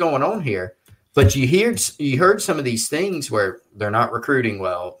mean, what is going on here? But you heard some of these things where they're not recruiting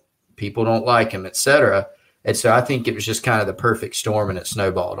well. People don't like him, et cetera. And so I think it was just kind of the perfect storm and it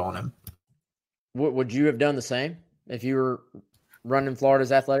snowballed on him. Would you have done the same if you were running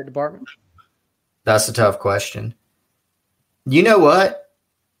Florida's athletic department? That's a tough question. You know what?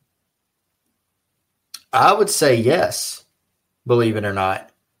 I would say yes, believe it or not.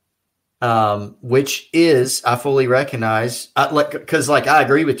 Which is, I fully recognize, because I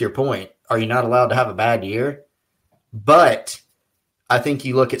agree with your point. Are you not allowed to have a bad year? But I think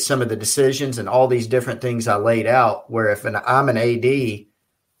you look at some of the decisions and all these different things I laid out where if I'm an AD,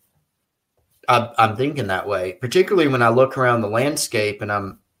 I'm thinking that way, particularly when I look around the landscape and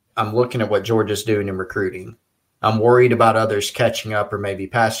I'm looking at what Georgia's doing in recruiting. I'm worried about others catching up or maybe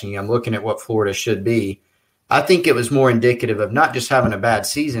passing. I'm looking at what Florida should be. I think it was more indicative of not just having a bad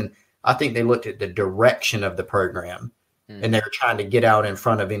season. I think they looked at the direction of the program and they were trying to get out in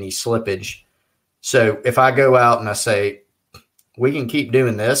front of any slippage. So if I go out and I say, we can keep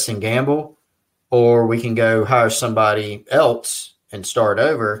doing this and gamble, or we can go hire somebody else and start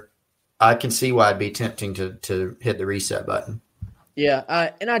over, I can see why it'd be tempting to hit the reset button. Yeah,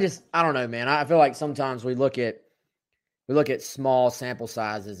 I don't know, man. I feel like sometimes we look at small sample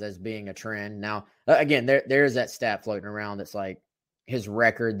sizes as being a trend. Now, again, there is that stat floating around that's like his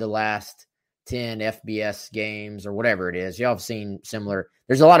record the last 10 FBS games or whatever it is. Y'all have seen similar.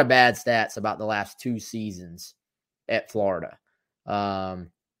 There's a lot of bad stats about the last 2 seasons at Florida. But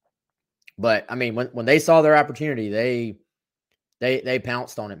I mean, when they saw their opportunity, they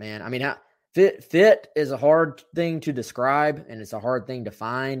pounced on it, man. I mean, fit is a hard thing to describe and it's a hard thing to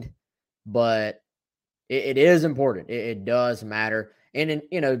find, but it is important. It does matter. And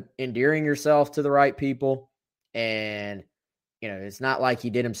endearing yourself to the right people, and it's not like he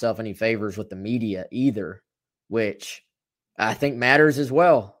did himself any favors with the media either, which I think matters as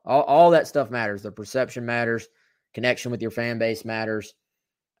well. All that stuff matters. The perception matters. Connection with your fan base matters.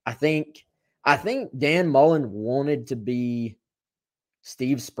 I think Dan Mullen wanted to be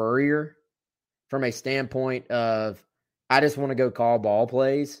Steve Spurrier from a standpoint of, I just want to go call ball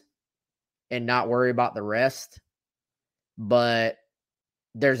plays and not worry about the rest. But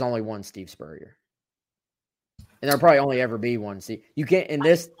there's only one Steve Spurrier. And there'll probably only ever be one. See, you can't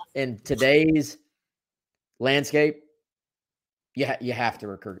in today's landscape, you have to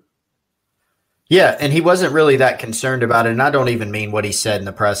recruit. Yeah, and he wasn't really that concerned about it. And I don't even mean what he said in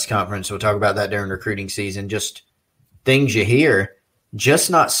the press conference. We'll talk about that during recruiting season. Just things you hear,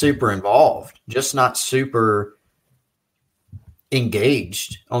 just not super involved, just not super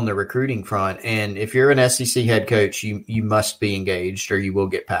engaged on the recruiting front. And if you're an SEC head coach, you must be engaged or you will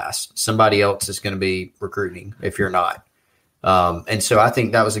get passed. Somebody else is going to be recruiting if you're not. And so I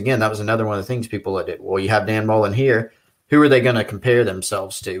think that was another one of the things people did. Well, you have Dan Mullen here. Who are they going to compare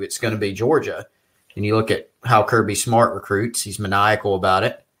themselves to? It's going to be Georgia. And you look at how Kirby Smart recruits. He's maniacal about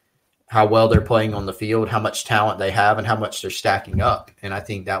it, how well they're playing on the field, how much talent they have, and how much they're stacking up. And I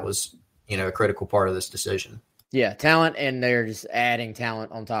think that was, a critical part of this decision. Yeah, talent, and they're just adding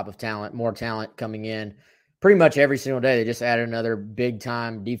talent on top of talent, more talent coming in pretty much every single day. They just added another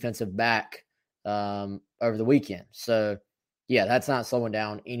big-time defensive back over the weekend. So, yeah, that's not slowing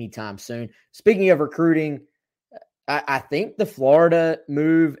down anytime soon. Speaking of recruiting, I think the Florida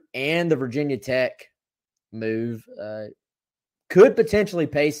move and the Virginia Tech move could potentially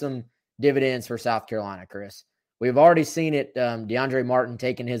pay some dividends for South Carolina, Chris. We've already seen it. DeAndre Martin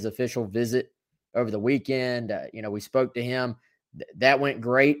taking his official visit over the weekend. We spoke to him. That went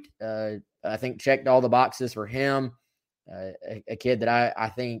great. I think checked all the boxes for him. A kid that I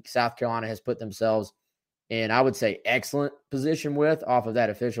think South Carolina has put themselves in, I would say, excellent position with off of that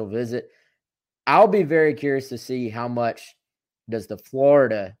official visit. I'll be very curious to see how much does the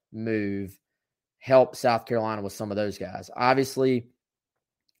Florida move help South Carolina with some of those guys. Obviously,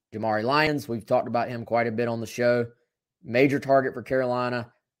 Jamari Lyons, we've talked about him quite a bit on the show. Major target for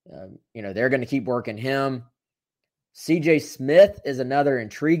Carolina. They're going to keep working him. CJ Smith is another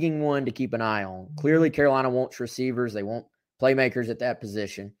intriguing one to keep an eye on. Clearly, Carolina wants receivers. They want playmakers at that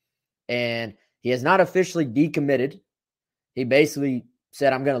position. And he has not officially decommitted. He basically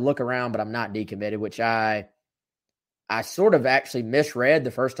said, I'm going to look around, but I'm not decommitted, which I sort of actually misread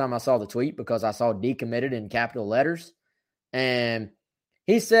the first time I saw the tweet because I saw decommitted in capital letters. And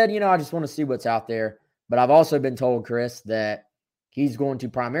he said, I just want to see what's out there. But I've also been told, Chris, that he's going to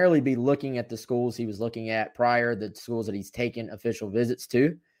primarily be looking at the schools he was looking at prior, the schools that he's taken official visits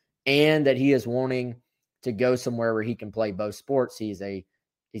to, and that he is wanting to go somewhere where he can play both sports. He's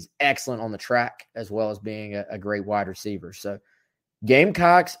excellent on the track as well as being a great wide receiver. So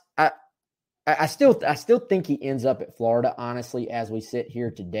Gamecocks, I still think he ends up at Florida, honestly, as we sit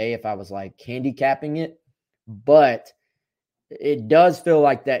here today, if I was like handicapping it. But it does feel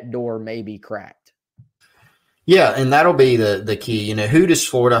like that door may be cracked. Yeah, and that'll be the key. Who does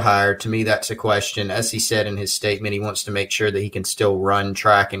Florida hire? To me, that's a question. As he said in his statement, he wants to make sure that he can still run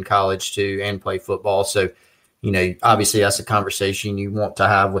track in college too and play football. So, obviously that's a conversation you want to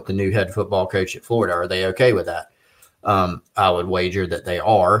have with the new head football coach at Florida. Are they okay with that? I would wager that they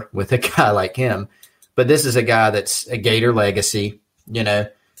are with a guy like him. But this is a guy that's a Gator legacy,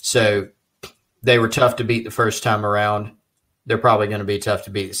 so they were tough to beat the first time around. They're probably going to be tough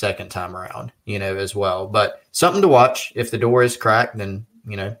to beat the second time around, as well. But something to watch. If the door is cracked, then,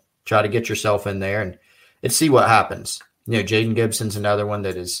 try to get yourself in there and see what happens. Jaden Gibson's another one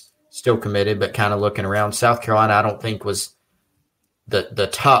that is still committed, but kind of looking around. South Carolina, I don't think was the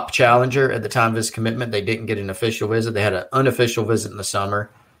top challenger at the time of his commitment. They didn't get an official visit. They had an unofficial visit in the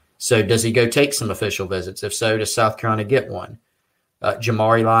summer. So does he go take some official visits? If so, does South Carolina get one?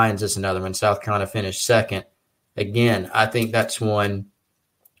 Jamari Lyons is another one. South Carolina finished second. Again, I think that's one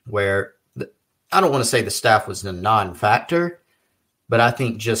where I don't want to say the staff was a non-factor, but I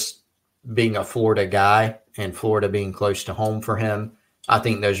think just being a Florida guy and Florida being close to home for him, I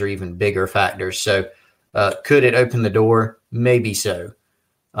think those are even bigger factors. So could it open the door? Maybe so.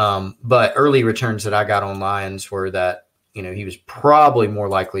 But early returns that I got on Lyons were that, he was probably more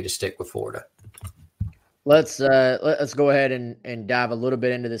likely to stick with Florida. Let's go ahead and dive a little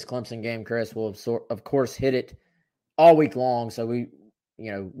bit into this Clemson game, Chris. We'll of course hit it all week long. So we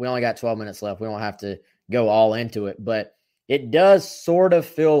only got 12 minutes left. We don't have to go all into it, but it does sort of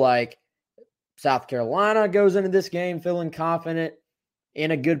feel like South Carolina goes into this game feeling confident,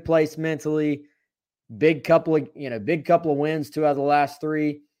 in a good place mentally. Big couple of wins, 2 out of the last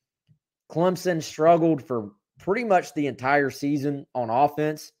 3. Clemson struggled for pretty much the entire season on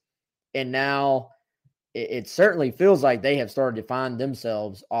offense, and now it certainly feels like they have started to find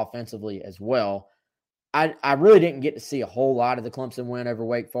themselves offensively as well. I really didn't get to see a whole lot of the Clemson win over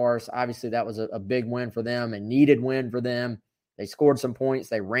Wake Forest. Obviously, that was a big win for them, a needed win for them. They scored some points.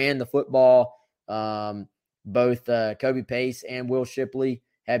 They ran the football. Both Kobe Pace and Will Shipley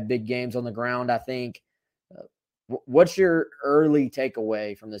had big games on the ground, I think. What's your early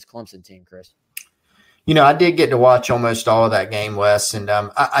takeaway from this Clemson team, Chris? I did get to watch almost all of that game, Wes, and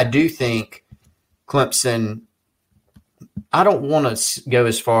I do think Clemson, I don't want to go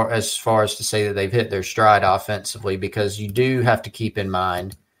as far as to say that they've hit their stride offensively, because you do have to keep in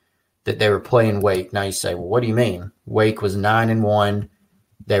mind that they were playing Wake. Now you say, well, what do you mean? Wake was 9-1.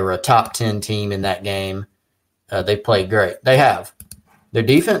 They were a top 10 team in that game. They played great. They have. Their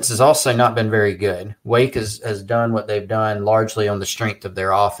defense has also not been very good. Wake has done what they've done largely on the strength of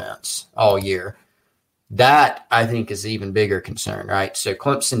their offense all year. That, I think, is even bigger concern, right? So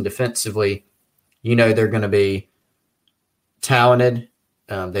Clemson defensively, they're going to be talented.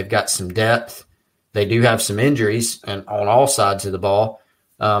 They've got some depth. They do have some injuries and on all sides of the ball,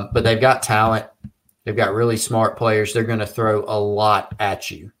 but they've got talent. They've got really smart players. They're going to throw a lot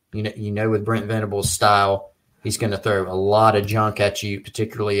at you. With Brent Venables' style, he's going to throw a lot of junk at you,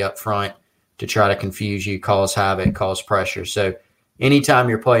 particularly up front, to try to confuse you, cause havoc, cause pressure. So anytime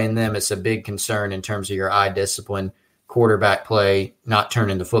you're playing them, it's a big concern in terms of your eye discipline, quarterback play, not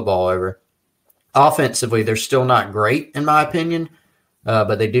turning the football over. Offensively, they're still not great, in my opinion,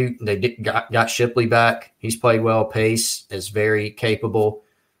 but they got Shipley back. He's played well. Pace is very capable.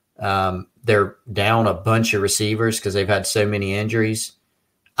 They're down a bunch of receivers because they've had so many injuries.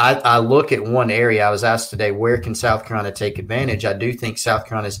 I look at one area. I was asked today, where can South Carolina take advantage? I do think South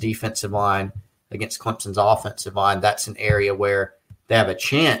Carolina's defensive line against Clemson's offensive line, that's an area where they have a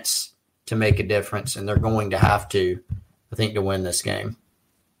chance to make a difference, and they're going to have to, I think, to win this game.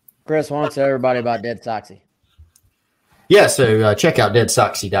 Chris, why don't you tell everybody about Dead Soxy? Yeah, so check out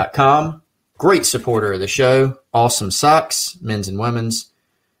deadsoxy.com. Great supporter of the show. Awesome socks, men's and women's.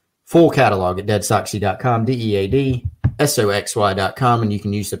 Full catalog at deadsoxy.com, DEADSOXY.com, and you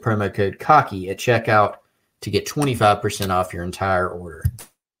can use the promo code COCKY at checkout to get 25% off your entire order.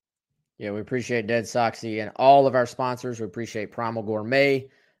 Yeah, we appreciate Dead Soxy and all of our sponsors. We appreciate Primal Gourmet.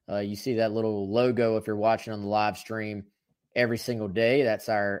 You see that little logo if you're watching on the live stream every single day. That's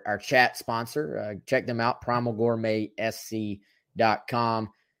our chat sponsor. Check them out, primalgourmetsc.com.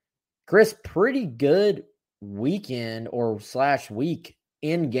 Chris, pretty good weekend or /week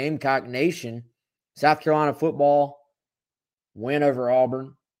in Gamecock Nation. South Carolina football, win over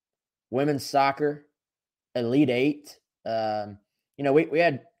Auburn. Women's soccer, Elite Eight. We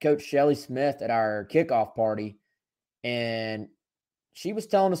had Coach Shelley Smith at our kickoff party, and she was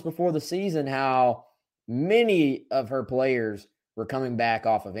telling us before the season how many of her players were coming back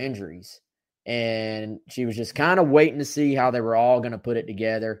off of injuries. And she was just kind of waiting to see how they were all going to put it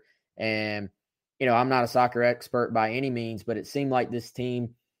together. And, I'm not a soccer expert by any means, but it seemed like this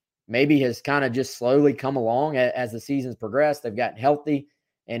team maybe has kind of just slowly come along as the season's progressed. They've gotten healthy,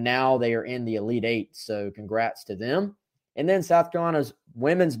 and now they are in the Elite Eight. So congrats to them. And then South Carolina's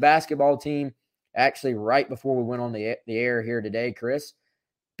women's basketball team, actually right before we went on the air here today, Chris,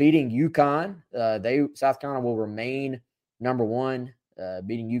 beating UConn. South Carolina will remain number one,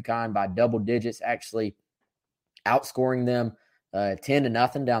 beating UConn by double digits, actually outscoring them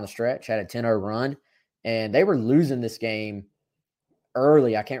 10-0 down the stretch, had a 10-0 run. And they were losing this game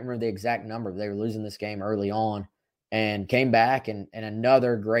early. I can't remember the exact number, but they were losing this game early on and came back and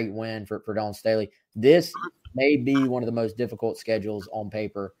another great win for Dawn Staley. This may be one of the most difficult schedules on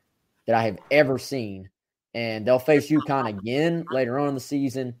paper that I have ever seen. And they'll face UConn again later on in the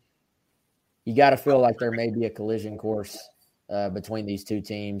season. You got to feel like there may be a collision course between these two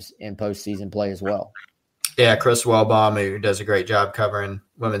teams in postseason play as well. Yeah, Chris Wellbaum, who does a great job covering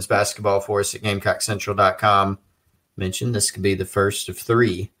women's basketball for us at GamecockCentral.com, mentioned this could be the first of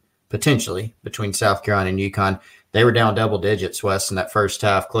three, potentially, between South Carolina and UConn. They were down double digits, Wes, in that first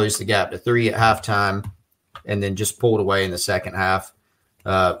half, closed the gap to 3 at halftime, and then just pulled away in the second half.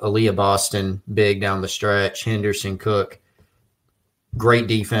 Aaliyah Boston, big down the stretch. Henderson, Cook, great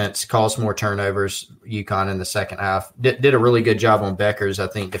defense, caused more turnovers. UConn in the second half did a really good job on Beckers, I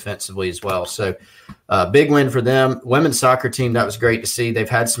think, defensively as well. So big win for them. Women's soccer team, that was great to see. They've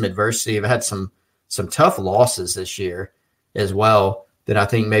had some adversity. They've had some tough losses this year as well that I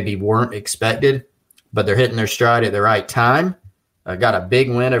think maybe weren't expected, but they're hitting their stride at the right time. Got a big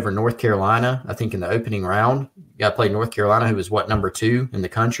win over North Carolina, I think, in the opening round. Got to play North Carolina, who was, number 2 in the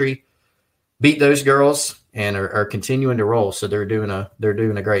country. Beat those girls and are continuing to roll, so they're doing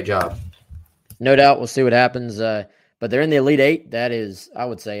a great job. No doubt we'll see what happens, but they're in the Elite Eight. That is, I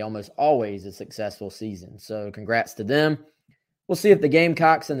would say, almost always a successful season. So congrats to them. We'll see if the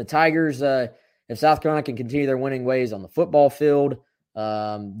Gamecocks and the Tigers, if South Carolina can continue their winning ways on the football field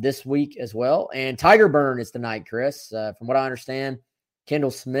this week as well. And Tiger Burn is tonight, Chris. From what I understand,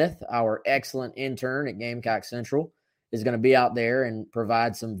 Kendall Smith, our excellent intern at Gamecock Central, is going to be out there and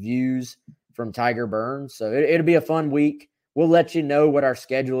provide some views from Tiger Burn. So it'll be a fun week. We'll let you know what our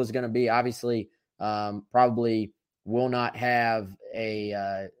schedule is going to be. Obviously, probably will not have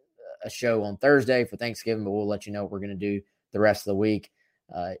a show on Thursday for Thanksgiving, but we'll let you know what we're going to do the rest of the week.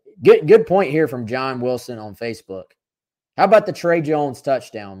 Good point here from John Wilson on Facebook. How about the Trey Jones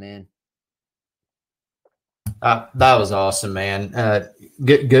touchdown, man? That was awesome, man.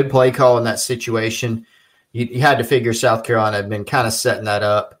 Good play call in that situation. You had to figure South Carolina had been kind of setting that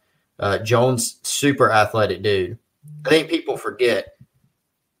up. Jones, super athletic dude. I think people forget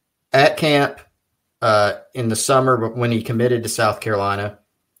at camp in the summer when he committed to South Carolina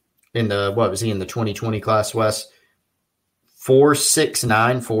in the 2020 class, Wes?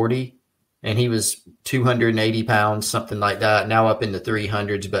 4'6", 40, and he was 280 pounds, something like that, now up in the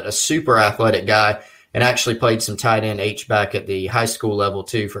 300s, but a super athletic guy, and actually played some tight end H-back at the high school level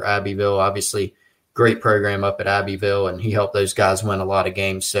too for Abbeville. Obviously, great program up at Abbeville, and he helped those guys win a lot of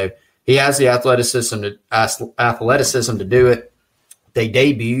games. So he has the athleticism to do it. They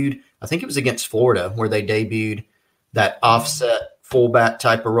debuted, I think it was against Florida, where they debuted that offset fullback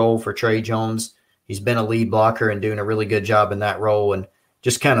type of role for Trey Jones. He's been a lead blocker and doing a really good job in that role, and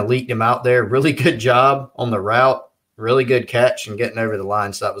just kind of leaked him out there. Really good job on the route, really good catch and getting over the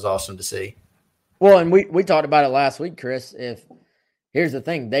line. So that was awesome to see. Well, and we talked about it last week, Chris. Here's the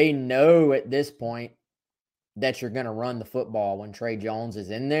thing, they know at this point that you're going to run the football when Trey Jones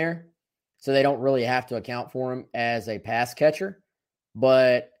is in there. So they don't really have to account for him as a pass catcher.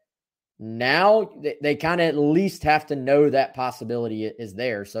 But now they kind of at least have to know that possibility is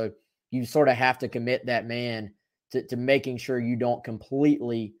there. So you sort of have to commit that man to making sure you don't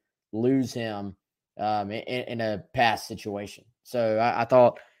completely lose him in a pass situation. So I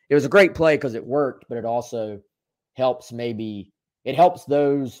thought it was a great play because it worked, but it also helps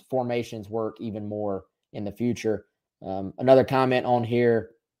those formations work even more in the future. Another comment on here.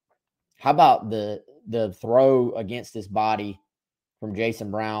 How about the throw against his body from Jason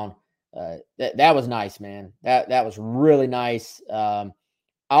Brown? That was nice, man. That was really nice. I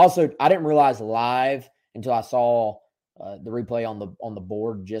didn't realize live until I saw the replay on the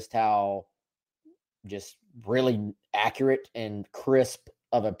board just how really accurate and crisp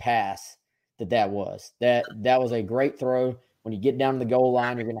of a pass that was. That was a great throw. When you get down to the goal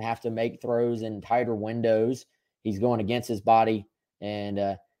line, you're going to have to make throws in tighter windows. He's going against his body,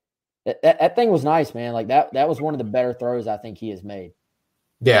 and that thing was nice, man. Like that was one of the better throws I think he has made.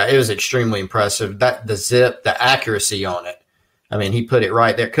 Yeah, it was extremely impressive. The zip, the accuracy on it. I mean, he put it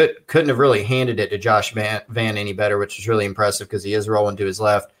right there. Couldn't have really handed it to Josh Van any better, which is really impressive because he is rolling to his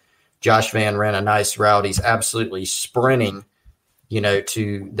left. Josh Van ran a nice route. He's absolutely sprinting,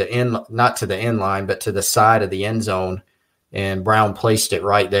 to the end, not to the end line, but to the side of the end zone. And Brown placed it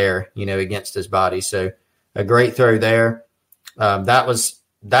right there, against his body. So a great throw there. That was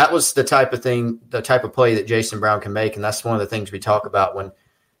the type of play that Jason Brown can make. And that's one of the things we talk about when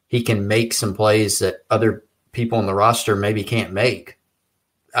he can make some plays that other people on the roster maybe can't make.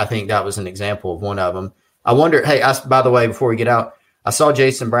 I think that was an example of one of them. I wonder, by the way, before we get out, I saw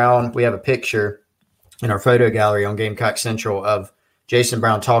Jason Brown. We have a picture in our photo gallery on Gamecock Central of Jason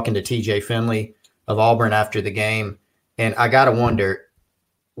Brown talking to TJ Finley of Auburn after the game. And I got to wonder,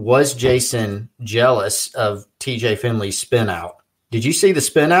 was Jason jealous of TJ Finley's spin out? Did you see the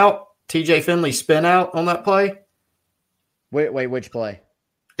spin out? TJ Finley spin out on that play? Wait, which play?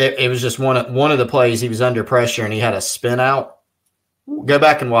 It was just one of the plays. He was under pressure and he had a spin out. Go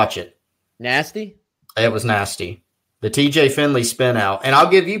back and watch it. Nasty? It was nasty. The TJ Finley spin out. And I'll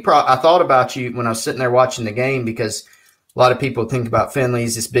give you I thought about you when I was sitting there watching the game because a lot of people think about Finley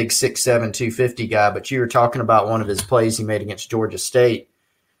as this big 6'7", 250 guy, but you were talking about one of his plays he made against Georgia State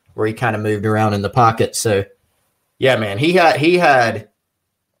where he kind of moved around in the pocket. So, yeah, man, he had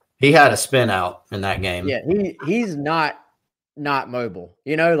a spin out in that game. Yeah, he's not mobile.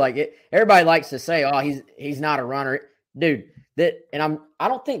 Everybody likes to say, "Oh, he's not a runner." Dude, I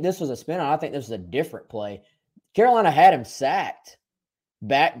don't think this was a spin out. I think this was a different play. Carolina had him sacked,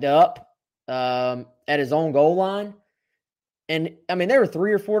 backed up at his own goal line. And, I mean, there were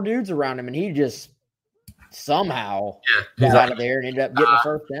 3 or 4 dudes around him, and he just somehow got out of there and ended up getting the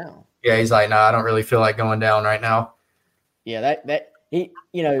first down. Yeah, he's like, I don't really feel like going down right now. Yeah,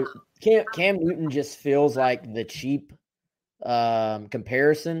 Cam Newton just feels like the cheap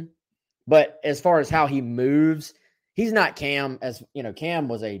comparison. But as far as how he moves, he's not Cam. Cam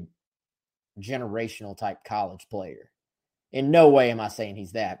was a generational type college player. In no way am I saying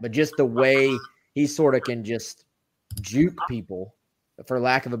he's that, but just the way he sort of can just juke people, for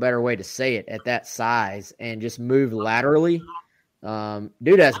lack of a better way to say it, at that size and just move laterally.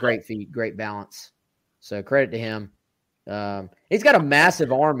 Dude has great feet, great balance. So credit to him. He's got a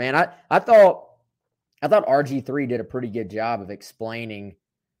massive arm, man. I thought RG3 did a pretty good job of explaining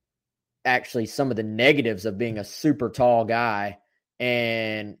actually some of the negatives of being a super tall guy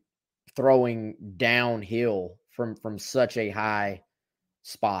and throwing downhill from such a high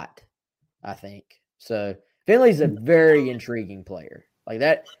spot, I think. So Finley's a very intriguing player. Like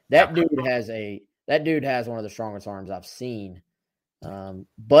that dude has one of the strongest arms I've seen.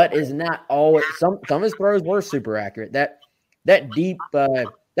 But is not always some of his throws were super accurate. That deep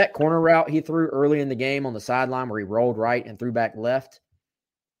that corner route he threw early in the game on the sideline where he rolled right and threw back left,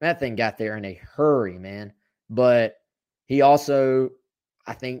 that thing got there in a hurry, man. But he also,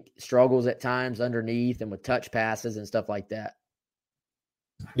 I think, struggles at times underneath and with touch passes and stuff like that.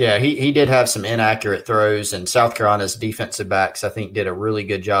 Yeah, he did have some inaccurate throws, and South Carolina's defensive backs, I think, did a really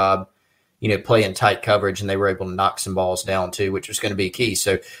good job, playing tight coverage, and they were able to knock some balls down too, which was going to be key.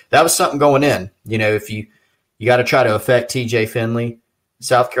 So that was something going in. If you got to try to affect TJ Finley.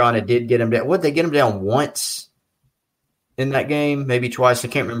 South Carolina did get him down. Would they get him down once in that game? Maybe twice. I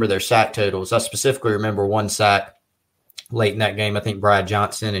can't remember their sack totals. I specifically remember one sack late in that game. I think Brad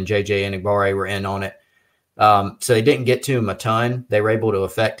Johnson and J.J. Enagbare were in on it. So they didn't get to him a ton. They were able to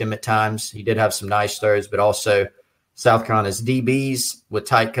affect him at times. He did have some nice throws, but also South Carolina's DBs with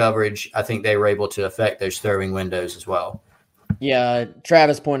tight coverage, I think they were able to affect those throwing windows as well. Yeah,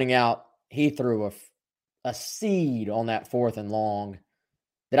 Travis pointing out he threw a seed on that 4th and long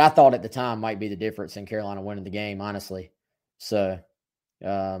that I thought at the time might be the difference in Carolina winning the game, honestly. So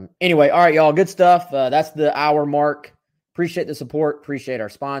anyway, all right, y'all, good stuff. That's the hour mark. Appreciate the support. Appreciate our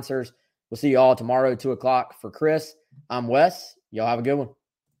sponsors. We'll see you all tomorrow, 2:00 for Chris. I'm Wes. Y'all have a good one.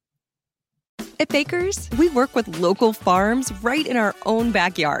 At Baker's, we work with local farms right in our own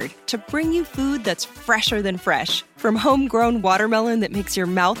backyard to bring you food that's fresher than fresh. From homegrown watermelon that makes your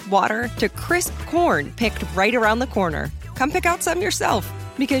mouth water to crisp corn picked right around the corner. Come pick out some yourself,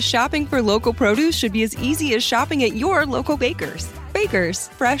 because shopping for local produce should be as easy as shopping at your local Baker's. Baker's,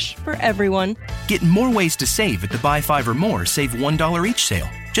 fresh for everyone. Get more ways to save at the Buy 5 or More Save $1 each sale.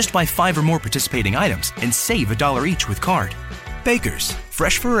 Just buy 5 or more participating items and save $1 each with card. Baker's,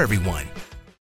 fresh for everyone.